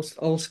the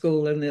old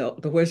school and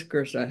the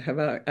whiskers have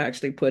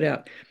actually put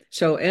out.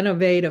 So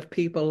innovative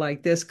people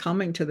like this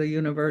coming to the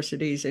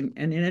universities and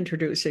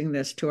introducing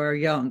this to our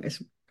young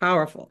is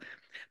powerful.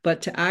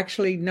 But to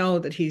actually know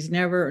that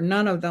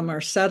none of them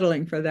are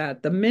settling for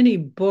that. The many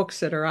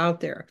books that are out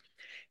there.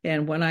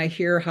 And when I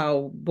hear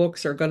how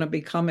books are going to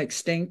become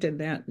extinct and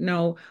that,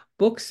 no,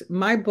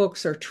 my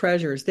books are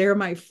treasures. They're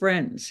my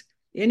friends.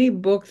 Any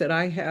book that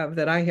I have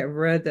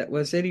read that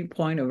was any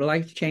point of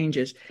life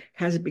changes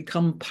has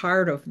become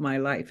part of my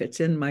life. It's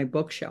in my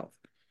bookshelf.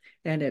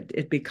 And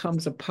it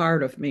becomes a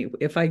part of me.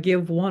 If I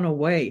give one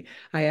away,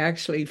 I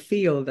actually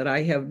feel that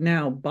I have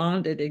now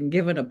bonded and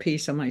given a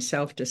piece of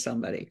myself to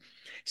somebody.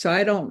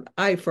 So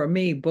for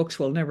me, books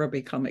will never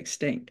become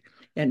extinct.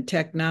 And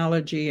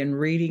technology and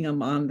reading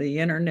them on the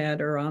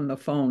internet or on the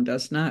phone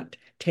does not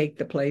take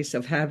the place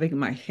of having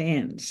my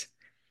hands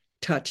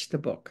touch the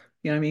book.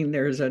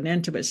 There's an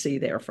intimacy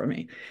there for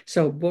me.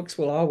 So books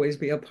will always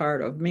be a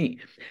part of me.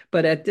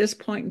 But at this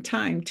point in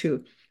time,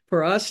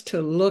 for us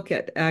to look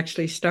at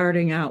actually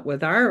starting out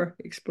with our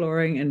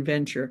exploring and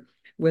venture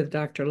with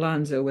Dr.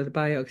 Lanza with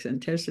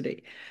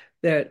biocentricity,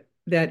 that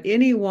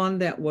anyone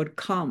that would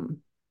come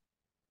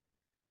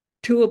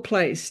to a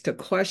place to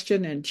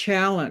question and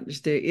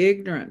challenge the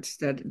ignorance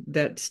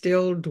that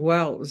still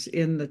dwells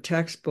in the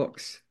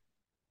textbooks,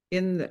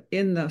 in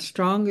the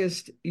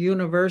strongest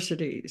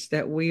universities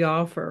that we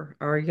offer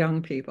our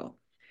young people,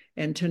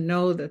 and to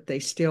know that they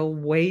still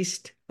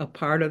waste a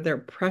part of their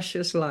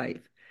precious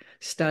life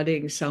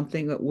studying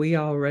something that we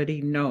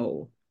already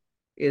know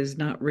is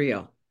not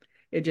real.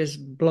 It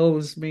just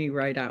blows me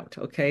right out.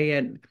 Okay.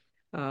 And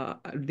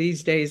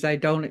these days I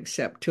don't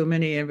accept too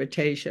many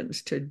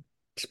invitations to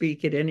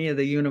speak at any of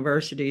the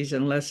universities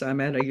unless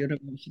I'm at a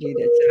university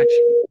that's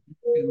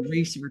actually doing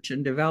research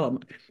and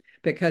development,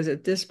 because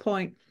at this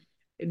point,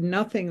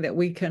 nothing that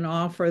we can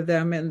offer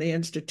them in the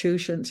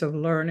institutions of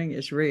learning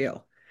is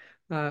real.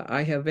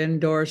 I have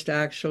endorsed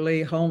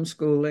actually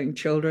homeschooling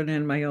children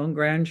and my own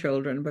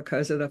grandchildren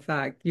because of the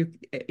fact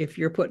if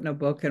you're putting a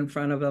book in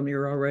front of them,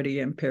 you're already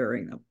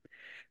impairing them.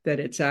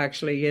 That it's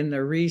actually in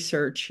the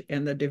research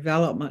and the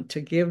development to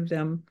give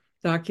them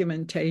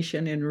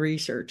documentation and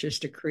research is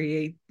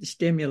to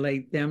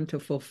stimulate them to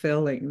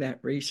fulfilling that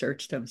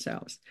research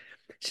themselves.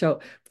 So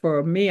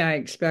for me, I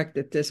expect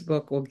that this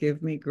book will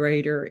give me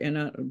greater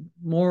and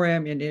more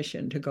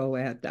ammunition to go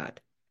at that.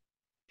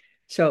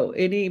 So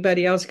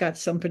anybody else got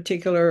some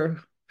particular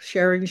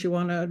sharings you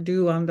want to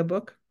do on the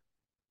book?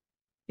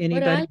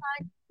 Anybody?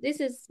 This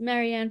is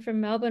Marianne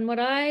from Melbourne. What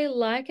I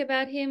like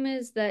about him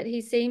is that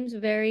he seems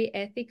very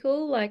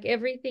ethical. Like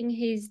everything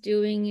he's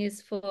doing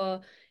is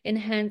for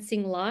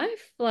enhancing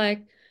life.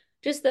 Like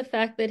just the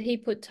fact that he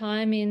put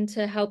time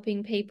into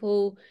helping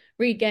people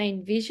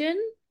regain vision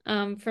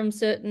from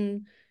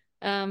certain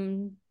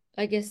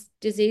I guess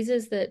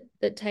diseases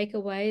that take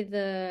away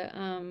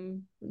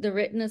the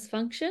retina's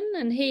function,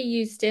 and he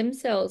used stem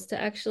cells to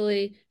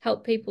actually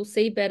help people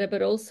see better,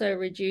 but also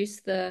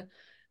reduce the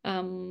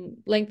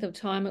length of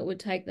time it would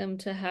take them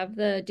to have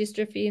the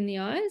dystrophy in the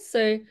eyes. So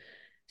it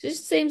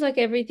just seems like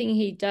everything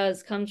he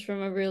does comes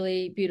from a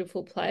really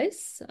beautiful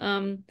place.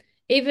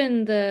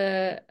 Even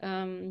the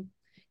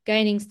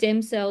gaining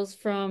stem cells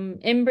from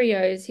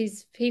embryos,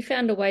 he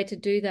found a way to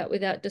do that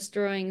without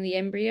destroying the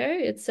embryo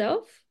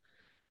itself.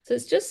 So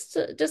it's just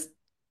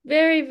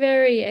very,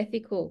 very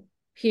ethical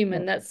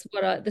human. That's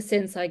what the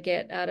sense I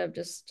get out of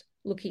just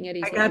looking at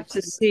his I life. got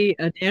to see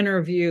an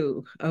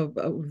interview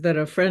that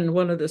a friend,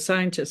 one of the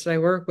scientists I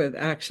work with,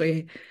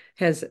 actually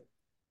has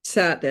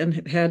sat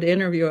and had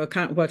interview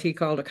what he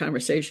called a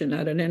conversation,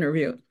 not an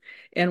interview.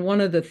 And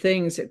one of the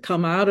things that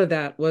come out of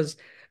that was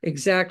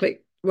exactly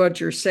what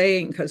you're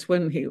saying, because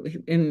when he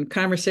in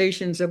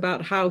conversations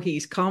about how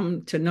he's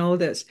come to know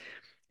this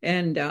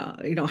and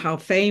how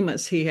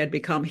famous he had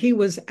become, he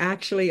was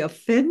actually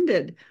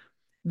offended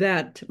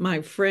that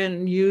my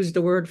friend used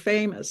the word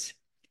famous.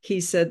 He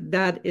said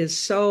that is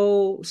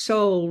so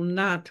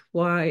not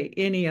why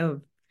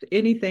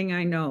anything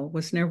I know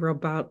was never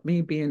about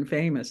me being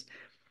famous.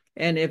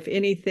 And if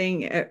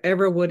anything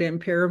ever would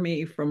impair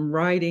me from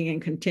writing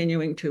and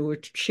continuing to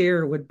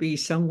share would be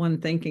someone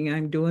thinking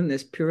I'm doing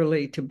this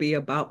purely to be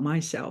about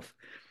myself.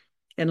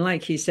 And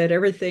like he said,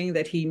 everything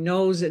that he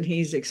knows and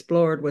he's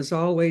explored was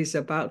always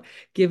about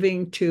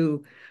giving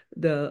to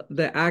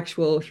the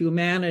actual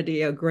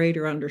humanity a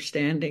greater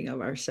understanding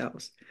of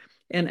ourselves.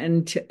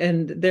 And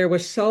there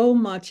was so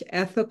much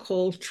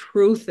ethical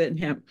truth in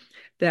him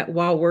that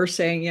while we're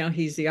saying,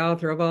 he's the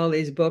author of all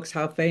these books,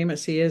 how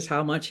famous he is,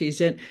 how much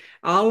he's in,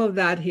 all of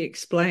that he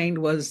explained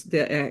was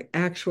the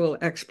actual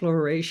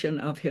exploration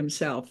of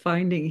himself,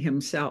 finding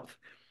himself.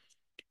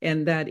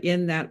 And that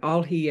in that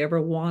all he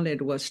ever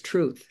wanted was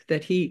truth,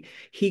 that he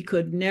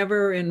could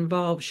never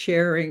involve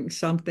sharing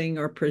something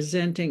or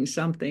presenting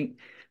something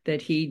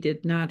that he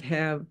did not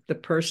have the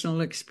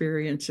personal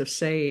experience of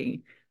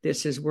saying,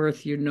 this is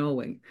worth you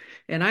knowing.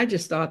 And I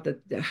just thought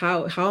that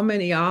how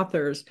many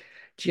authors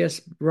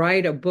just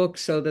write a book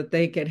so that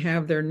they can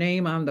have their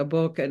name on the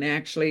book, and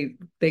actually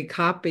they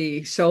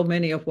copy so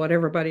many of what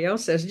everybody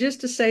else says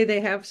just to say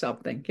they have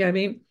something. I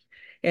mean,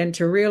 and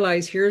to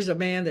realize here's a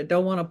man that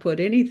don't want to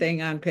put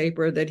anything on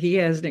paper that he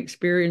hasn't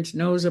experienced,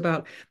 knows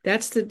about.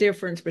 That's the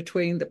difference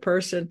between the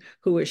person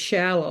who is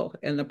shallow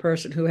and the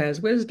person who has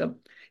wisdom.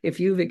 If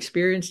you've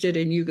experienced it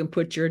and you can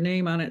put your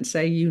name on it and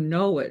say you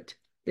know it,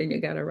 then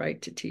you got a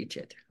right to teach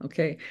it.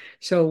 Okay.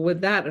 So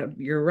with that,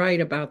 you're right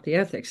about the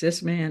ethics.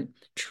 This man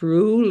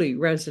truly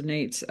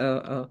resonates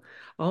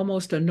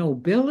almost a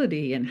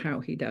nobility in how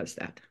he does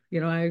that.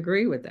 I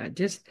agree with that.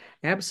 Just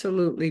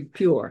absolutely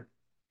pure.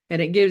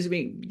 And it gives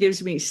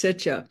me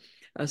such a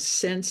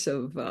sense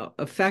of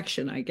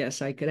affection, I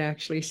guess I could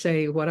actually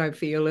say what I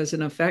feel is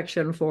an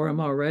affection for him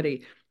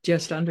already,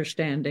 just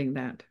understanding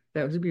that.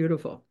 That was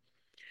beautiful.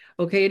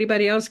 Okay,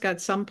 anybody else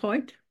got some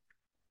point?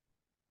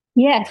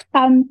 Yes.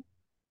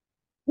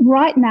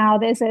 Right now,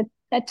 there's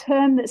a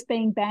term that's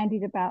being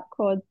bandied about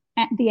called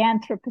the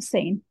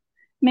Anthropocene,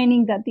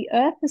 meaning that the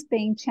Earth is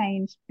being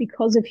changed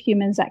because of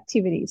humans'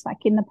 activities. Like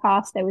in the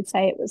past, they would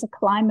say it was a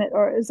climate,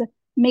 or it was a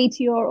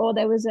meteor, or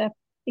there was a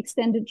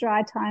extended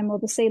dry time, or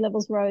the sea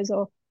levels rose,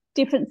 or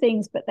different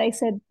things. But they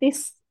said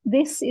this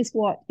is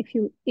what,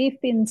 if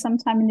in some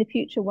time in the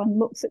future one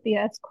looks at the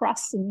Earth's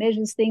crust and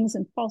measures things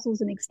and fossils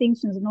and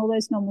extinctions and all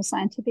those normal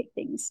scientific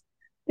things,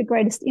 the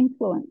greatest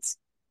influence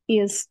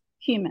is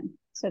human.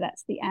 So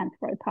that's the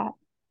anthro part.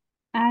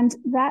 And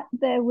that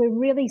there were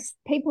really,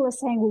 people are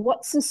saying, well,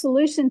 what's the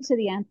solution to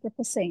the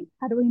Anthropocene?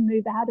 How do we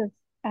move out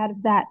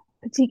of that,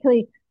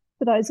 particularly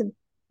for those of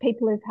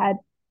people who've had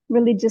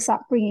religious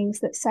upbringings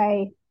that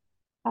say,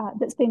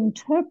 that's been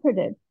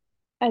interpreted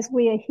as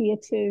we are here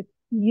to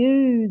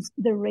use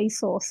the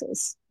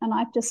resources. And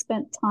I've just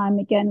spent time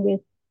again with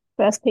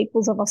First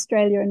Peoples of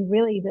Australia, and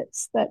really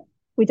it's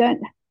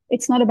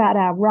not about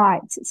our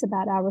rights, it's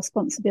about our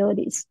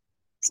responsibilities.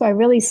 So I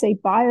really see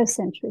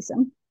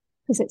biocentrism,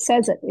 because it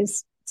says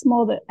it's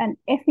more than an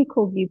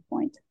ethical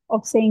viewpoint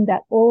of seeing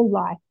that all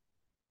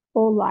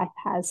life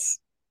has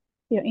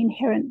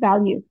inherent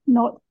value.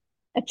 Not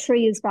a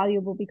tree is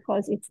valuable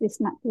because it's this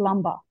much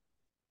lumber.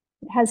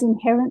 It has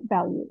inherent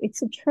value.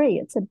 It's a tree,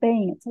 it's a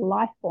being, it's a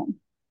life form.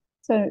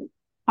 So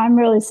I'm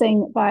really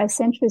seeing that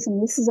biocentrism,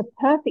 this is a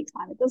perfect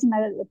time. It doesn't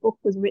matter that the book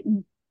was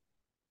written,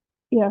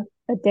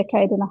 a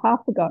decade and a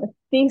half ago.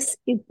 This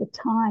is the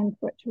time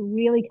for it to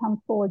really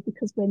come forward,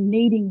 because we're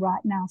needing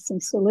right now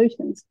some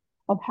solutions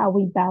of how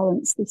we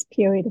balance this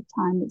period of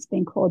time that's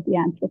been called the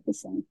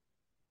Anthropocene.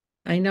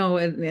 I know,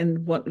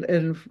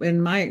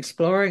 in my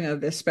exploring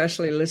of this,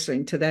 especially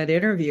listening to that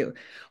interview,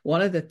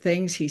 one of the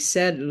things he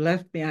said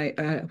left me.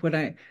 When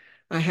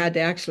I had to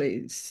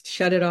actually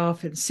shut it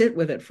off and sit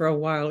with it for a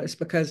while, is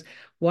because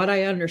what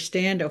I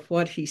understand of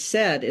what he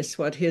said is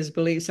what his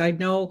beliefs. I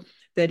know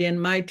that in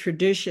my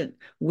tradition,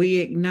 we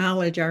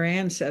acknowledge our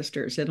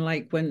ancestors. And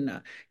like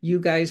when you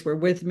guys were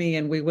with me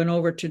and we went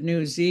over to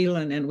New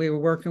Zealand and we were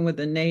working with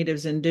the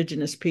natives,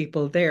 indigenous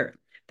people there,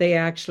 they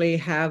actually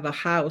have a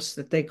house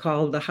that they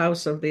call the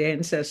House of the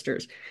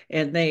Ancestors.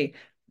 And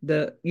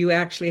You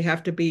actually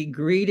have to be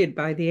greeted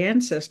by the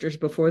ancestors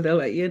before they'll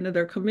let you into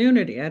their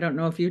community. I don't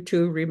know if you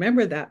two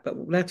remember that, but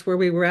that's where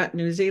we were at in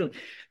New Zealand.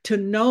 To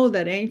know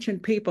that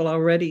ancient people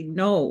already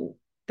know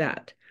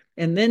that,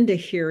 and then to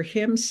hear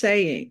him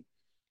saying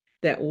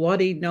that what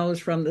he knows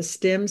from the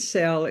stem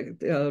cell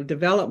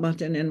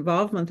development and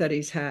involvement that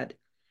he's had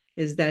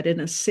is that in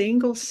a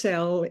single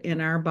cell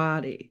in our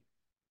body,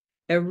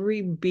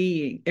 every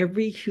being,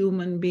 every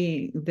human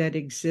being that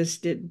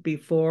existed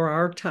before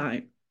our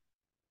time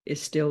is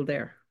still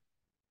there.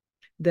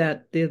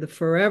 That the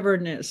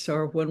foreverness,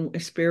 or when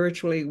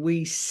spiritually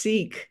we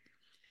seek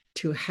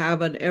to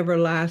have an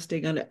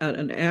everlasting,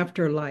 an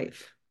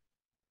afterlife,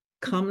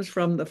 comes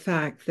from the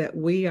fact that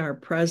we are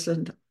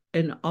present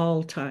in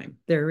all time.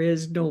 There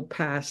is no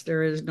past,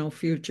 there is no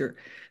future.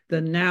 The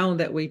now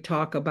that we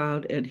talk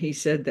about, and he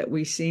said that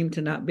we seem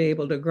to not be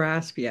able to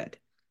grasp yet,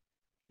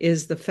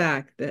 is the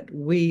fact that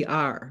we,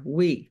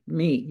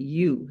 me,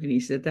 you, and he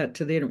said that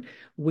to the internet,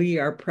 we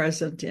are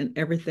present in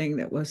everything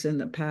that was in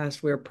the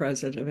past. We're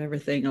present of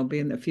everything will be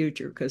in the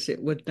future, because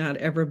it would not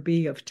ever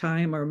be of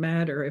time or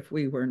matter if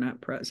we were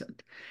not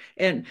present.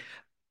 And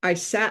I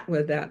sat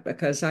with that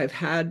because I've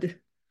had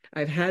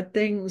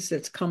things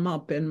that's come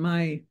up in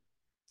my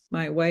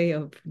way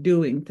of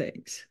doing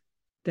things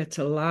that's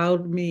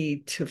allowed me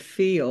to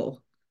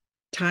feel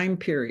time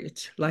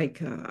periods.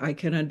 Like I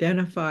can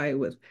identify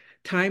with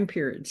time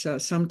periods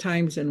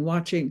sometimes in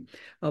watching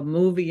a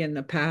movie in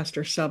the past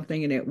or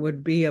something, and it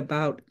would be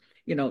about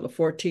the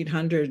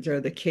 1400s or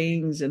the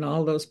kings and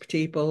all those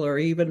people, or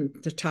even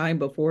the time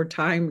before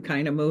time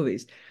kind of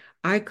movies.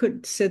 I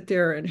could sit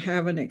there and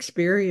have an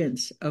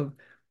experience of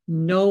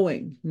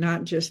knowing,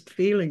 not just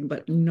feeling,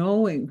 but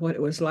knowing what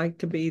it was like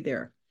to be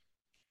there.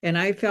 And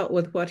I felt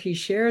with what he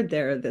shared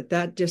there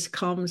that just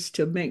comes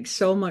to make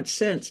so much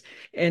sense.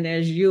 And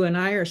as you and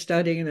I are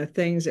studying the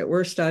things that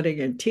we're studying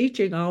and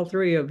teaching, all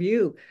three of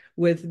you,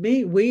 with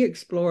me, we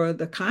explore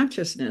the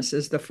consciousness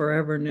as the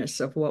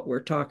foreverness of what we're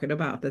talking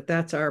about,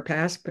 that's our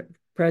past,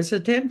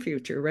 present, and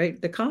future,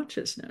 right? The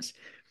consciousness.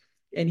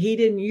 And he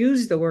didn't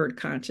use the word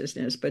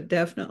consciousness, but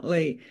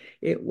definitely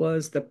it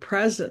was the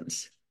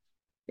presence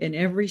in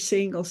every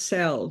single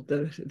cell.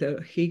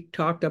 He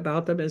talked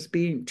about them as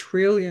being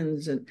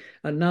trillions, and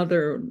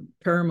another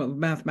term of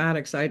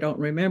mathematics I don't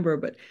remember,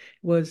 but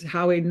was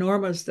how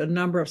enormous the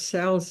number of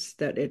cells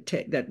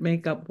that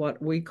make up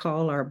what we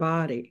call our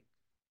body,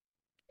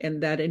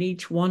 and that in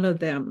each one of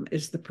them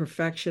is the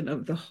perfection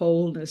of the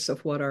wholeness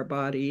of what our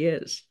body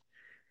is,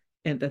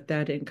 and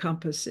that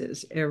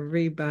encompasses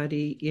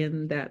everybody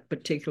in that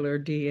particular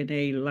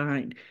DNA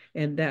line.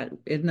 And that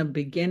in the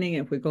beginning,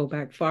 if we go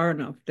back far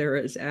enough, there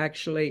is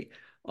actually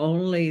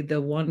only the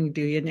one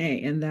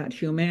DNA, and that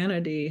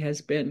humanity has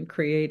been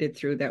created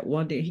through that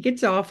one DNA. He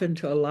gets off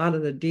into a lot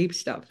of the deep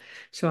stuff.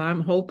 So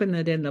I'm hoping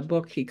that in the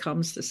book he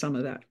comes to some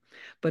of that.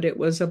 But it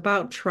was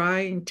about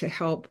trying to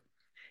help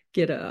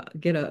get a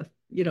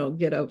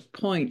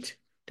point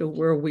to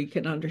where we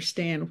can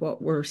understand what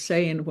we're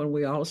saying when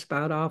we all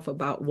spout off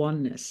about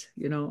oneness.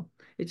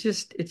 It's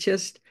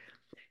just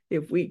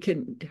if we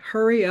can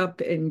hurry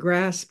up and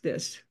grasp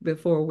this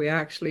before we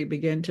actually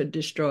begin to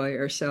destroy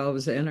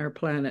ourselves and our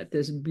planet,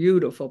 this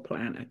beautiful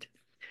planet,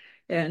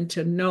 and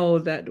to know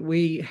that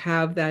we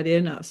have that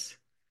in us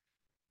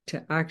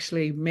to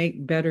actually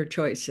make better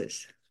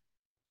choices.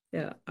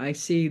 Yeah, I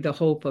see the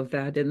hope of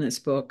that in this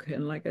book.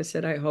 And like I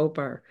said, I hope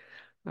our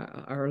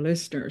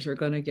listeners are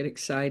going to get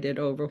excited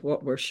over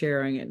what we're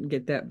sharing and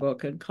get that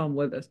book and come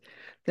with us.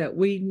 That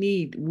we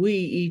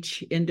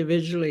each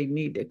individually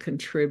need to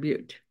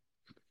contribute.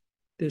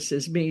 This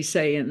is me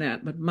saying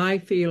that, but my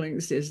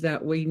feelings is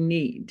that we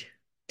need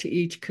to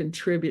each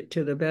contribute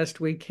to the best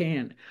we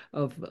can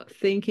of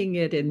thinking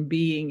it and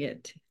being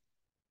it,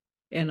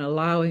 and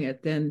allowing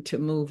it then to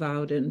move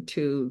out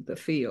into the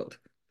field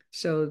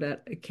so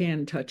that it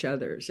can touch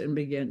others and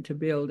begin to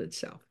build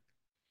itself.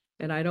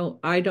 And I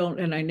don't,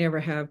 and I never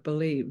have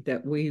believed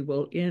that we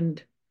will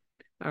end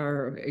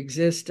our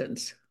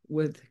existence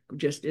with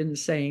just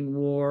insane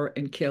war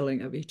and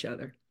killing of each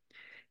other.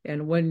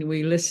 And when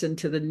we listen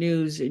to the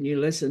news and you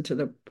listen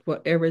to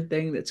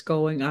everything that's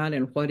going on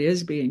and what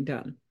is being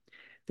done,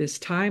 this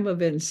time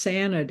of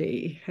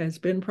insanity has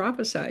been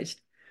prophesized.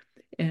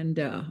 And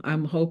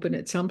I'm hoping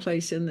at some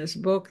place in this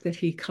book that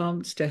he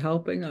comes to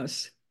helping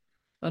us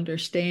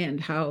understand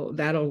how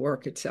that'll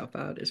work itself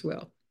out as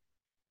well.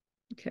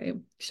 Okay,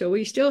 so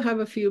we still have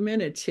a few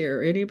minutes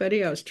here.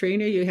 Anybody else?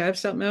 Trina, you have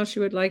something else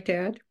you would like to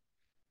add?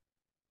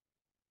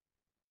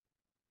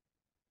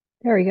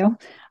 There we go.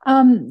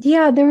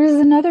 Yeah, there was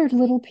another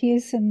little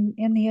piece in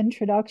the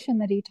introduction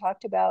that he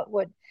talked about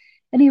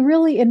and he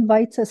really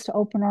invites us to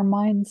open our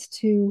minds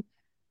to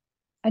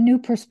a new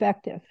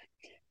perspective.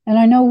 And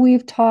I know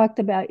we've talked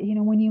about,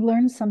 when you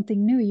learn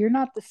something new, you're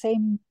not the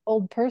same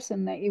old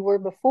person that you were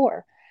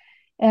before.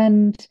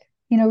 And,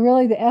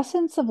 really the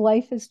essence of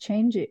life is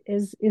change,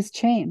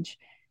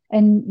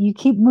 and you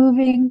keep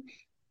moving,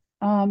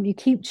 you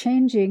keep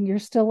changing, you're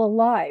still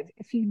alive.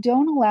 If you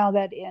don't allow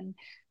that in,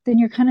 then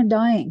you're kind of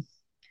dying.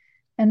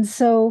 And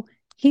so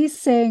he's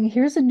saying,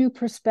 here's a new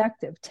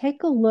perspective.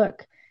 Take a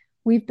look.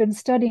 We've been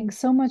studying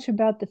so much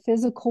about the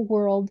physical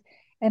world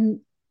and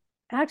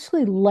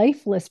actually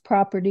lifeless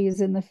properties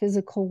in the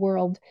physical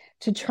world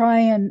to try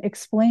and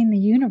explain the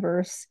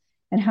universe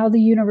and how the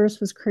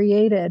universe was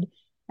created.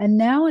 And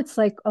now it's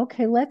like,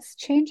 okay, let's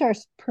change our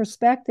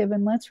perspective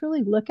and let's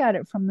really look at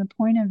it from the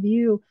point of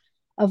view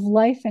of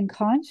life and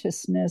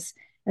consciousness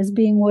as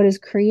being what is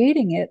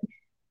creating it.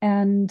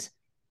 And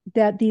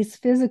that these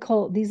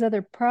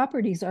other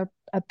properties are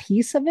a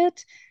piece of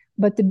it,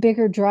 but the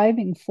bigger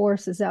driving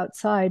force is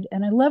outside.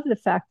 And I love the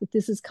fact that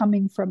this is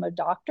coming from a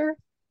doctor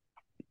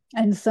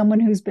and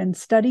someone who's been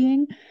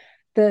studying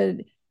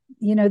the,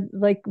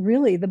 like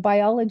really the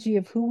biology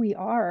of who we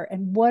are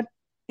and what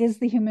is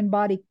the human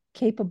body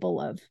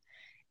capable of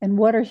and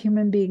what are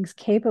human beings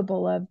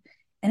capable of.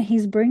 And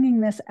he's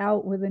bringing this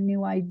out with a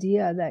new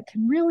idea that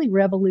can really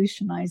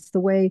revolutionize the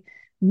way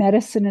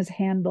medicine is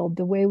handled,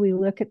 the way we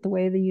look at the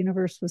way the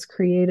universe was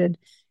created,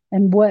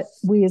 and what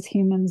we as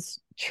humans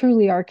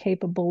truly are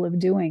capable of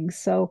doing.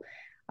 So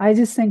I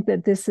just think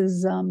that this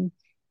is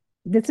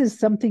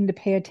something to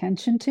pay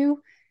attention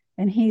to.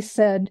 And he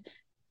said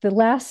the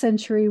last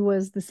century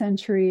was the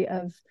century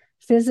of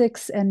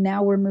physics, and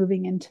now we're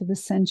moving into the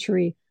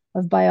century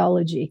of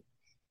biology.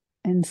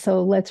 And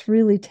so let's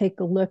really take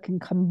a look and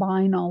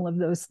combine all of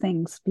those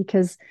things,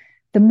 because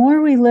the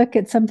more we look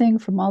at something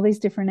from all these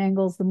different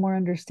angles, the more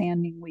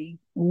understanding we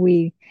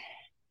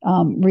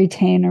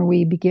retain, or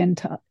we begin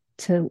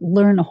to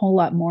learn a whole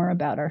lot more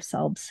about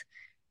ourselves.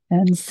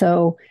 And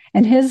so,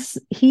 and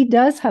he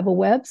does have a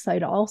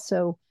website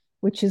also,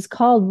 which is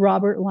called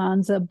Robert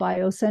Lanza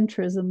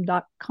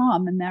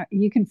Biocentrism.com. And there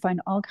you can find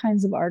all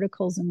kinds of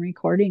articles and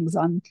recordings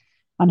on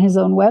his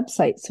own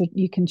website. So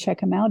you can check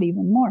him out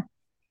even more.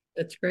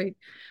 That's great.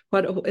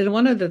 And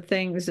one of the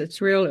things that's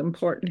real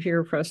important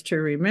here for us to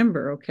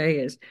remember, okay,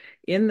 is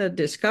in the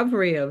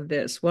discovery of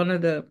this, one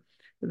of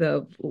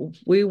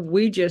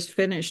we just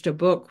finished a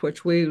book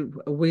which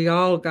we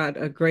all got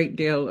a great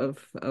deal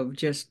of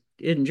just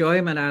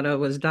enjoyment out of,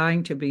 was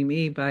Dying to Be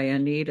Me by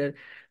Anita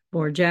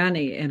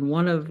Moorjani. And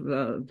one of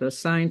the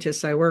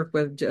scientists I work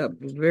with, a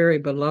very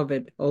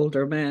beloved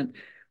older man,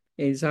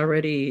 he's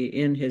already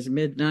in his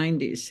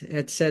mid-90s,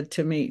 had said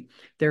to me,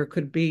 there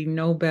could be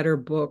no better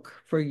book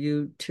for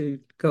you to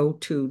go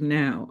to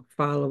now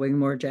following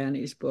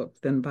Moorjani's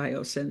book than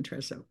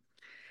Biocentrism.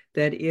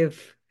 That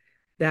if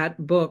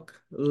that book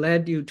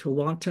led you to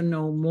want to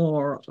know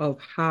more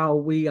of how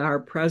we are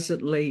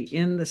presently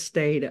in the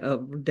state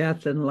of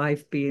death and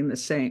life being the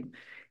same,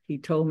 he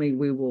told me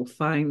we will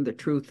find the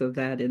truth of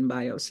that in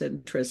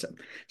biocentrism.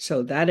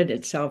 So that in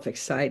itself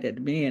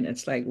excited me. And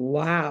it's like,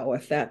 wow,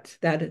 if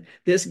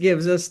this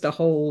gives us the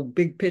whole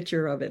big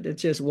picture of it,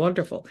 it's just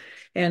wonderful.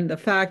 And the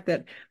fact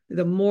that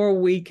the more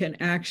we can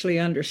actually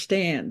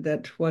understand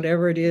that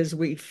whatever it is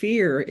we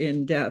fear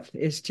in death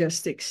is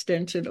just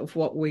extension of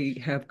what we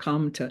have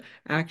come to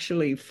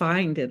actually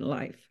find in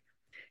life.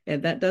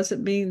 And that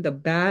doesn't mean the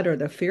bad or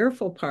the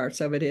fearful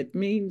parts of it. It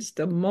means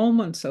the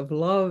moments of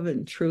love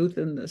and truth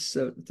and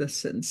the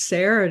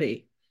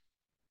sincerity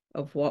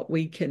of what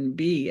we can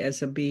be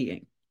as a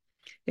being.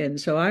 And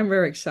so I'm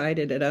very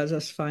excited at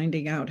us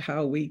finding out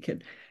how we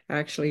can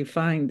actually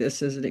find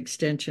this as an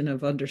extension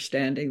of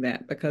understanding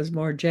that, because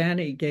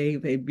Moorjani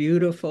gave a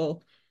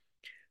beautiful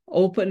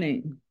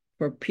opening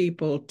for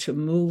people to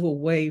move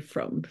away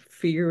from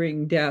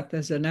fearing death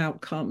as an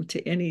outcome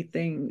to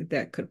anything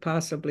that could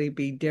possibly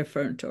be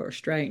different or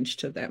strange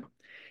to them,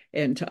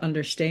 and to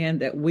understand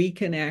that we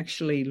can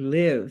actually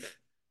live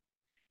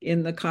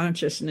in the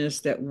consciousness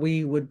that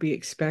we would be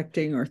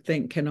expecting or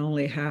think can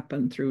only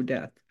happen through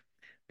death.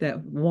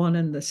 That one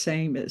and the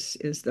same is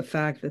the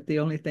fact that the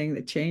only thing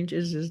that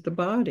changes is the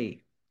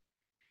body.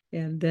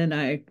 And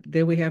then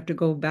we have to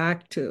go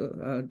back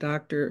to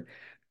Dr.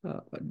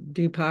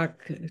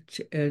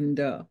 Deepak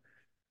and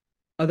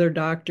other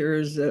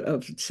doctors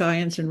of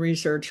science and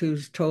research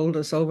who's told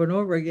us over and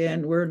over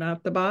again, we're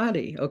not the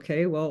body.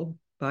 Okay, well,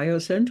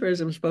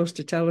 biocentrism is supposed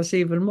to tell us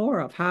even more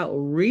of how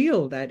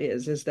real that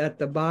is that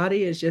the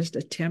body is just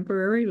a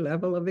temporary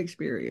level of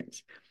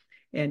experience.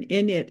 And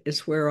in it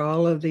is where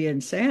all of the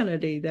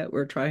insanity that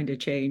we're trying to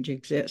change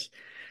exists.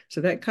 So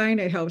that kind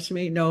of helps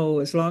me know,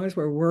 as long as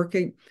we're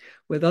working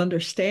with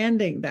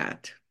understanding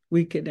that,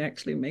 we can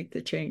actually make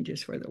the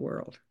changes for the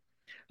world.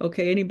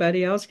 Okay,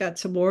 anybody else got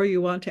some more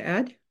you want to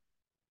add?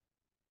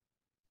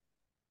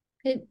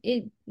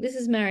 This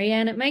is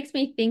Marianne. It makes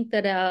me think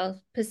that our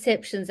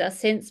perceptions, our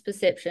sense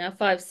perception, our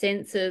five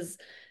senses,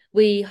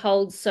 we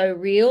hold so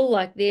real,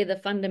 like they're the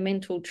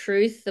fundamental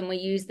truth, and we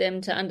use them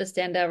to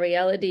understand our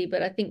reality.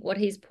 But I think what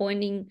he's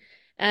pointing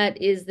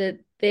at is that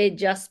they're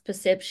just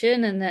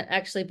perception, and that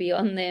actually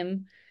beyond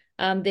them,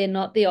 they're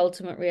not the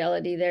ultimate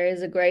reality. There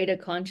is a greater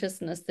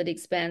consciousness that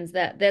expands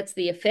that. That's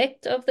the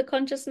effect of the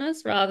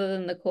consciousness rather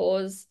than the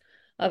cause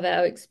of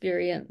our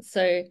experience.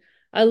 So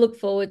I look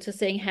forward to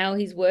seeing how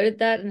he's worded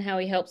that and how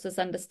he helps us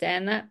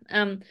understand that.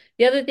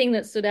 The other thing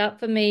that stood out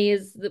for me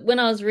is that when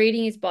I was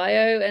reading his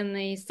bio and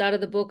the start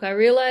of the book, I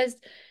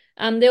realized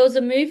There was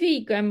a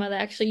movie, Grandmother,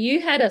 actually,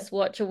 you had us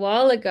watch a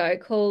while ago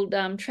called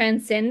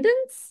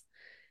Transcendence,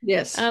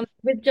 Yes.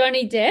 with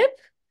Johnny Depp.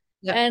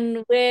 Yeah.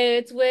 And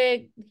where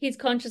his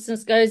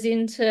consciousness goes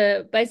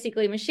into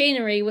basically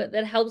machinery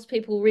that helps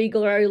people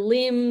regrow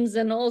limbs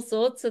and all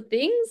sorts of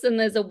things. And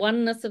there's a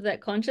oneness of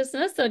that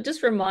consciousness. So it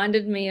just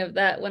reminded me of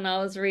that when I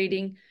was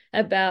reading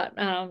about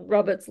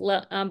Robert's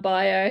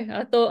bio.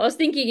 I was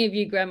thinking of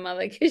you,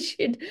 Grandmother, because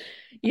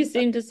you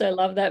seem to so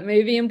love that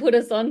movie and put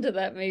us onto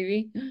that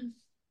movie.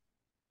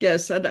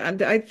 Yes,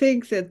 and I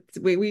think that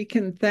we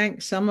can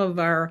thank some of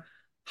our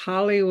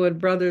Hollywood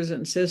brothers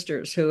and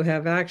sisters who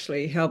have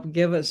actually helped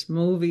give us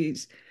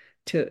movies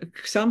to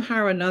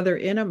somehow or another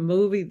in a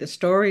movie, the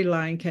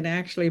storyline can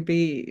actually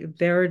be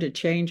there to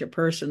change a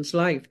person's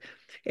life.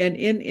 And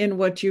in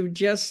what you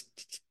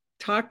just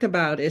talked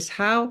about is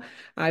how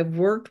I've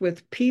worked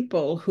with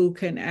people who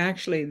can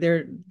actually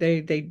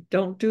they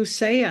don't do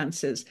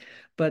seances,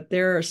 but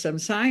there are some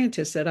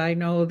scientists that I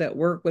know that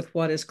work with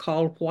what is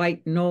called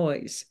white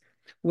noise,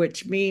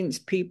 which means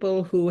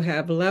people who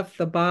have left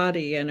the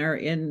body and are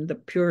in the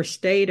pure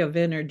state of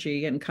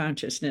energy and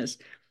consciousness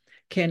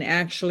can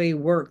actually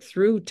work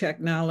through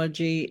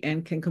technology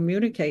and can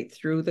communicate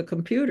through the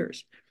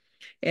computers.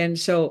 And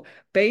so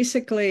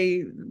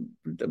basically,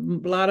 a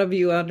lot of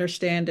you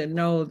understand and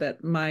know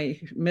that my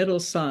middle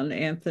son,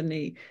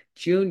 Anthony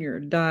Jr.,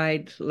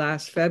 died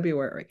last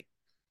February.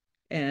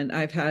 And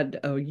I've had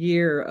a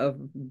year of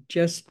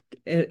just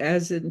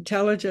as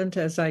intelligent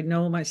as I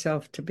know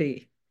myself to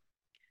be.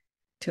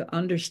 To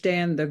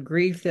understand the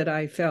grief that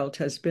I felt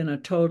has been a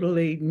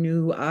totally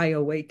new eye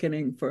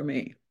awakening for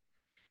me.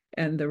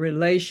 And the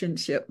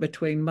relationship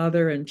between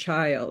mother and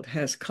child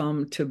has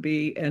come to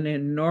be an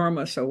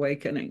enormous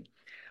awakening.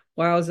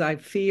 Whilst I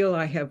feel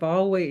I have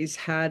always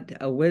had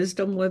a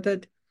wisdom with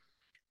it,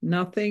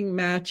 nothing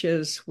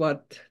matches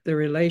what the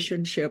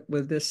relationship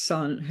with this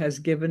son has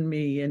given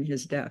me in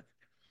his death.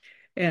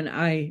 And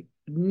I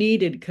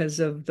needed, because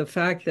of the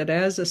fact that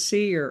as a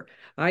seer,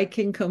 I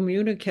can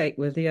communicate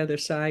with the other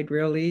side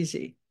real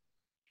easy.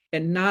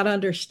 And not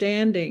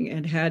understanding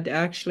and had to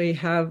actually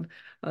have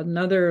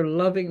another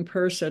loving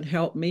person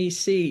help me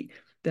see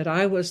that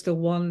I was the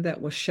one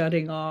that was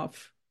shutting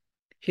off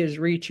his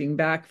reaching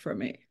back for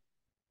me.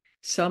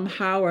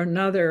 Somehow or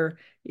another,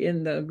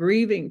 in the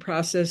grieving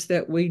process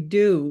that we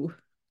do,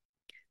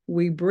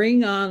 we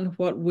bring on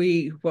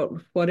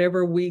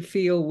whatever we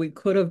feel we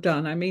could have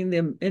done. I mean,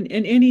 in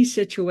any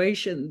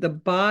situation, the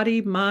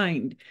body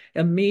mind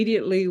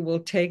immediately will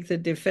take the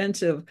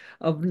defensive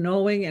of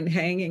knowing and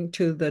hanging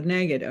to the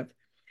negative.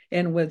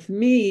 And with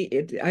me,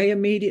 I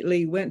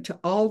immediately went to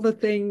all the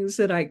things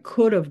that I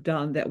could have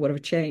done that would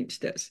have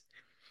changed this.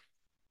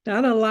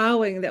 Not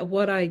allowing that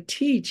what I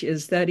teach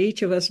is that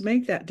each of us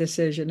make that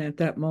decision at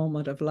that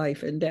moment of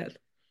life and death.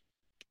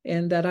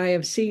 And that I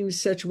have seen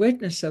such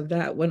witness of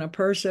that when a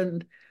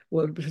person,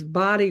 his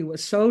body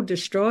was so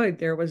destroyed,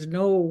 there was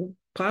no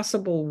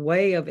possible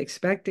way of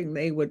expecting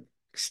they would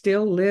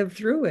still live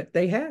through it.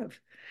 They have.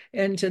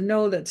 And to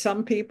know that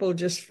some people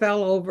just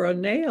fell over a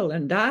nail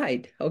and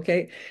died.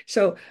 Okay.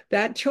 So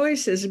that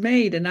choice is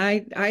made. And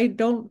I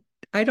don't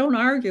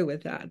argue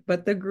with that.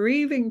 But the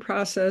grieving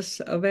process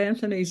of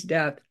Anthony's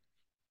death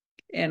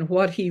and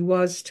what he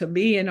was to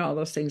me and all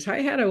those things.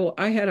 I had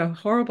a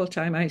horrible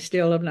time. I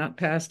still have not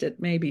passed it.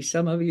 Maybe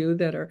some of you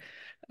that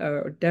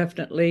are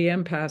definitely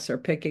empaths are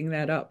picking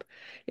that up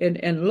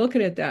and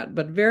looking at that.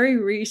 But very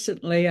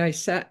recently I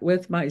sat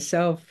with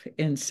myself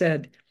and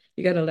said,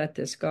 you got to let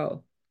this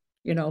go.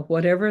 You know,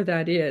 whatever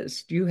that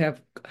is,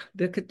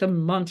 look at the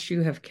months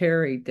you have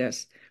carried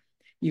this.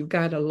 You've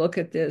got to look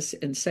at this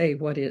and say,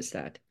 what is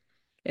that?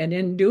 And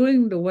in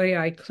doing the way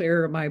I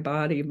clear my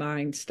body,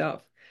 mind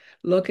stuff,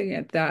 looking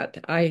at that,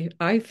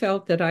 I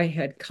felt that I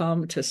had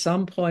come to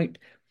some point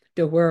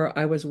to where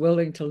I was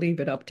willing to leave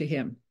it up to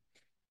him.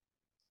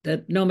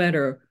 That no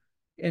matter,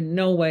 in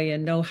no way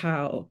and no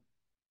how,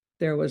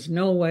 there was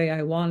no way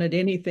I wanted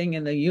anything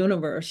in the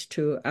universe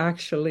to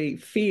actually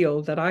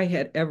feel that I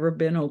had ever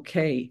been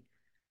okay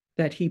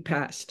that he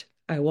passed.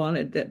 I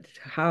wanted that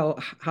how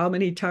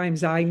many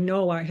times I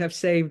know I have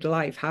saved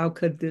life. How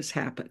could this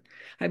happen?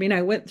 I mean,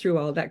 I went through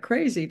all that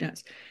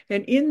craziness.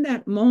 And in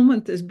that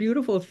moment, this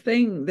beautiful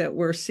thing that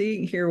we're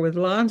seeing here with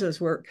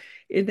Lanza's work,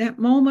 in that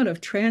moment of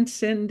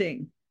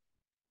transcending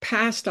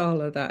past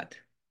all of that,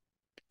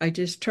 I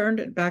just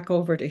turned it back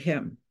over to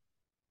him.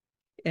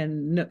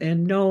 And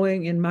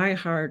knowing in my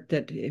heart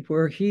that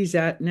where he's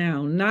at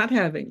now, not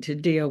having to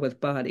deal with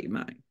body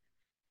mind,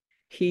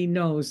 he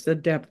knows the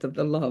depth of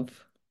the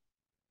love.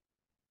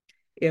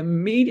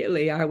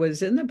 Immediately, I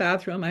was in the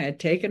bathroom. I had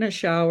taken a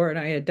shower and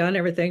I had done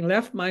everything,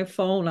 left my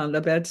phone on the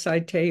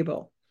bedside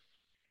table.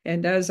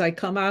 And as I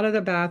come out of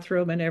the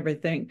bathroom and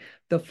everything,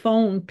 the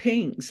phone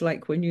pings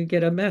like when you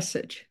get a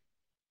message.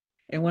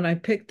 And when I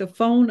picked the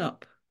phone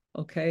up,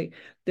 okay,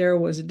 there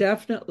was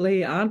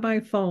definitely on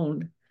my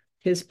phone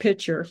his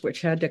picture,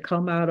 which had to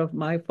come out of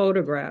my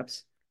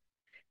photographs,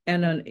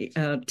 and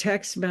a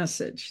text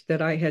message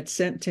that I had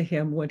sent to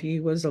him when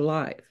he was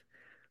alive.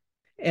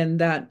 And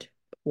that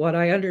what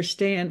I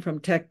understand from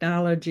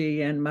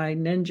technology, and my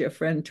ninja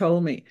friend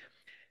told me,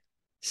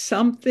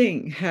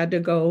 something had to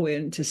go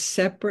into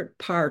separate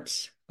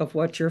parts of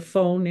what your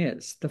phone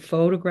is, the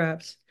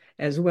photographs,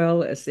 as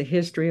well as the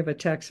history of a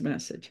text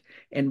message,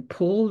 and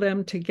pull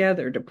them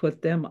together to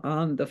put them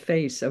on the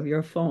face of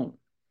your phone.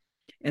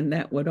 And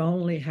that would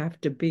only have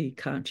to be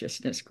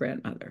consciousness,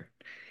 grandmother.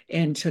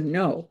 And to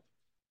know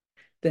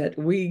that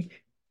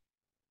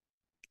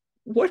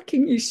what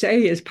can you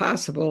say is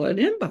possible and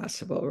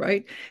impossible,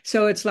 right?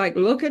 So it's like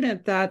looking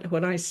at that,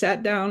 when I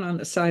sat down on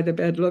the side of the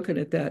bed looking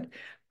at that,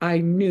 I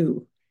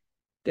knew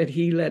that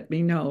he let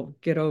me know,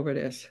 get over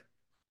this.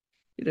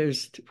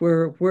 There's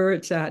where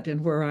it's at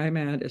and where I'm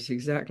at is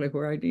exactly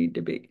where I need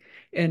to be.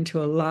 And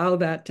to allow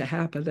that to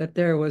happen, that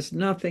there was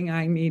nothing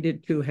I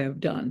needed to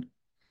have done.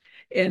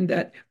 And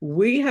that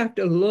we have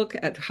to look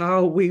at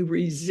how we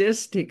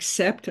resist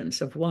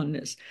acceptance of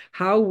oneness,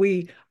 how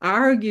we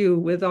argue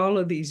with all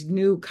of these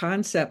new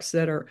concepts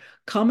that are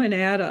coming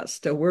at us,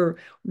 that we're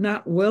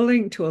not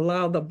willing to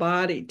allow the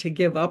body to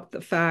give up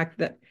the fact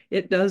that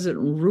it doesn't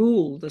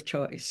rule the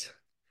choice.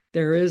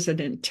 There is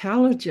an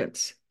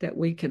intelligence that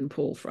we can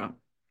pull from.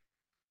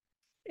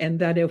 And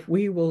that if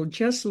we will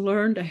just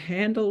learn to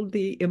handle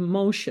the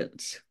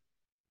emotions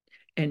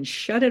and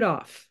shut it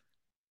off,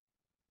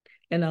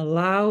 and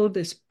allow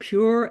this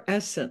pure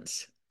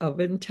essence of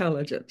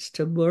intelligence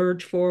to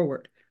merge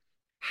forward,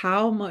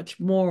 how much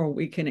more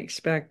we can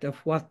expect of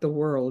what the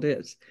world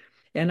is.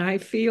 And I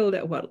feel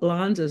that what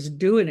Lanza's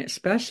doing,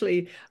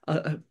 especially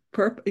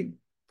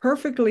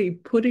perfectly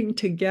putting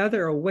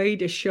together a way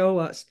to show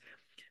us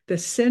the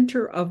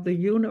center of the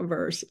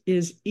universe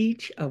is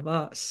each of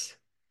us.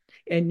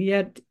 And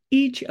yet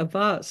each of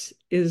us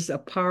is a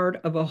part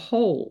of a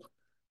whole.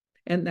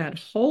 And that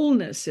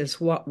wholeness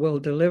is what will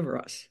deliver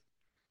us.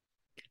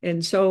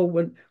 And so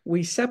when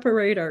we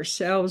separate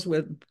ourselves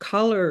with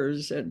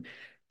colors and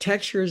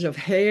textures of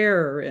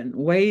hair and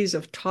ways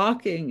of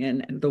talking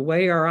and the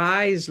way our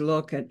eyes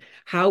look and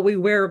how we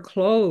wear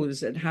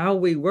clothes and how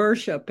we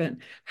worship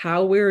and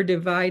how we're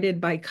divided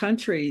by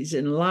countries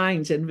and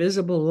lines,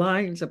 invisible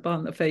lines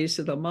upon the face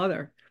of the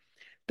mother,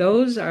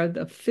 those are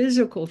the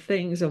physical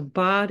things of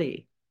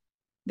body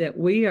that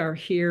we are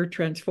here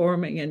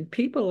transforming. And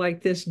people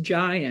like this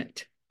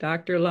giant,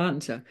 Dr.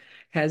 Lanza,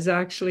 has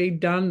actually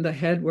done the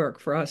headwork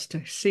for us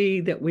to see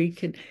that we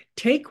can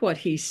take what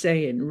he's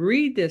saying,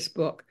 read this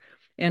book,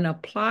 and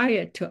apply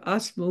it to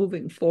us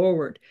moving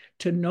forward,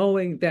 to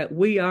knowing that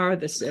we are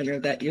the center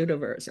of that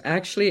universe,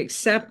 actually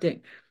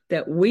accepting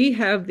that we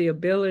have the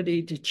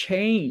ability to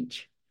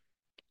change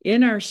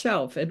in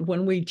ourselves. And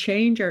when we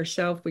change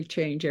ourselves, we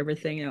change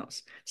everything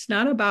else. It's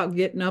not about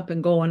getting up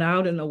and going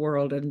out in the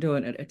world and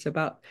doing it. It's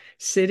about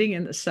sitting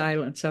in the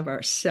silence of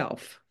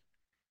ourself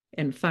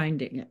and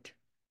finding it.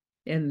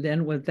 And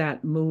then with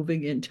that,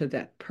 moving into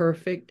that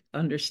perfect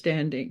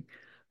understanding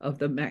of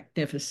the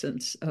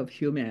magnificence of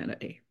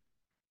humanity.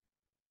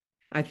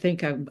 I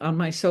think I'm on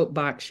my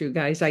soapbox, you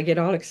guys. I get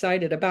all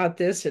excited about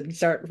this and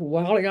start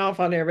walling off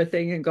on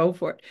everything and go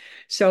for it.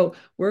 So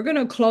we're going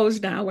to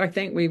close now. I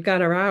think we've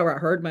got our hour. I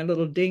heard my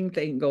little ding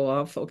thing go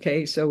off.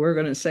 Okay, so we're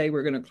going to say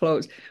we're going to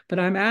close. But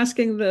I'm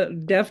asking the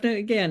definite,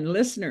 again,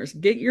 listeners,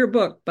 get your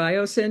book,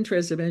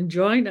 Biocentrism, and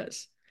join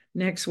us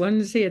next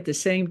Wednesday at the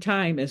same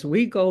time as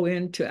we go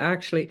into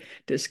actually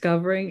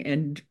discovering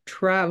and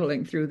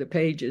traveling through the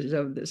pages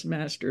of this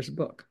master's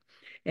book.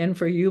 And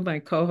for you, my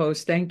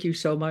co-host, thank you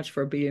so much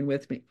for being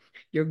with me.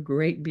 You're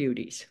great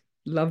beauties.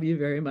 Love you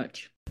very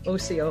much.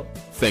 OCO.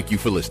 Thank you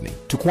for listening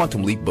to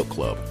Quantum Leap Book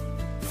Club.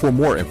 For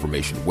more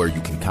information where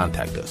you can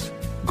contact us,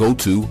 go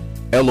to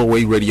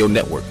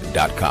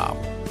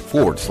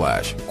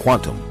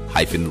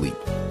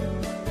loaradionetwork.com/quantum-leap.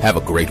 Have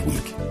a great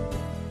week.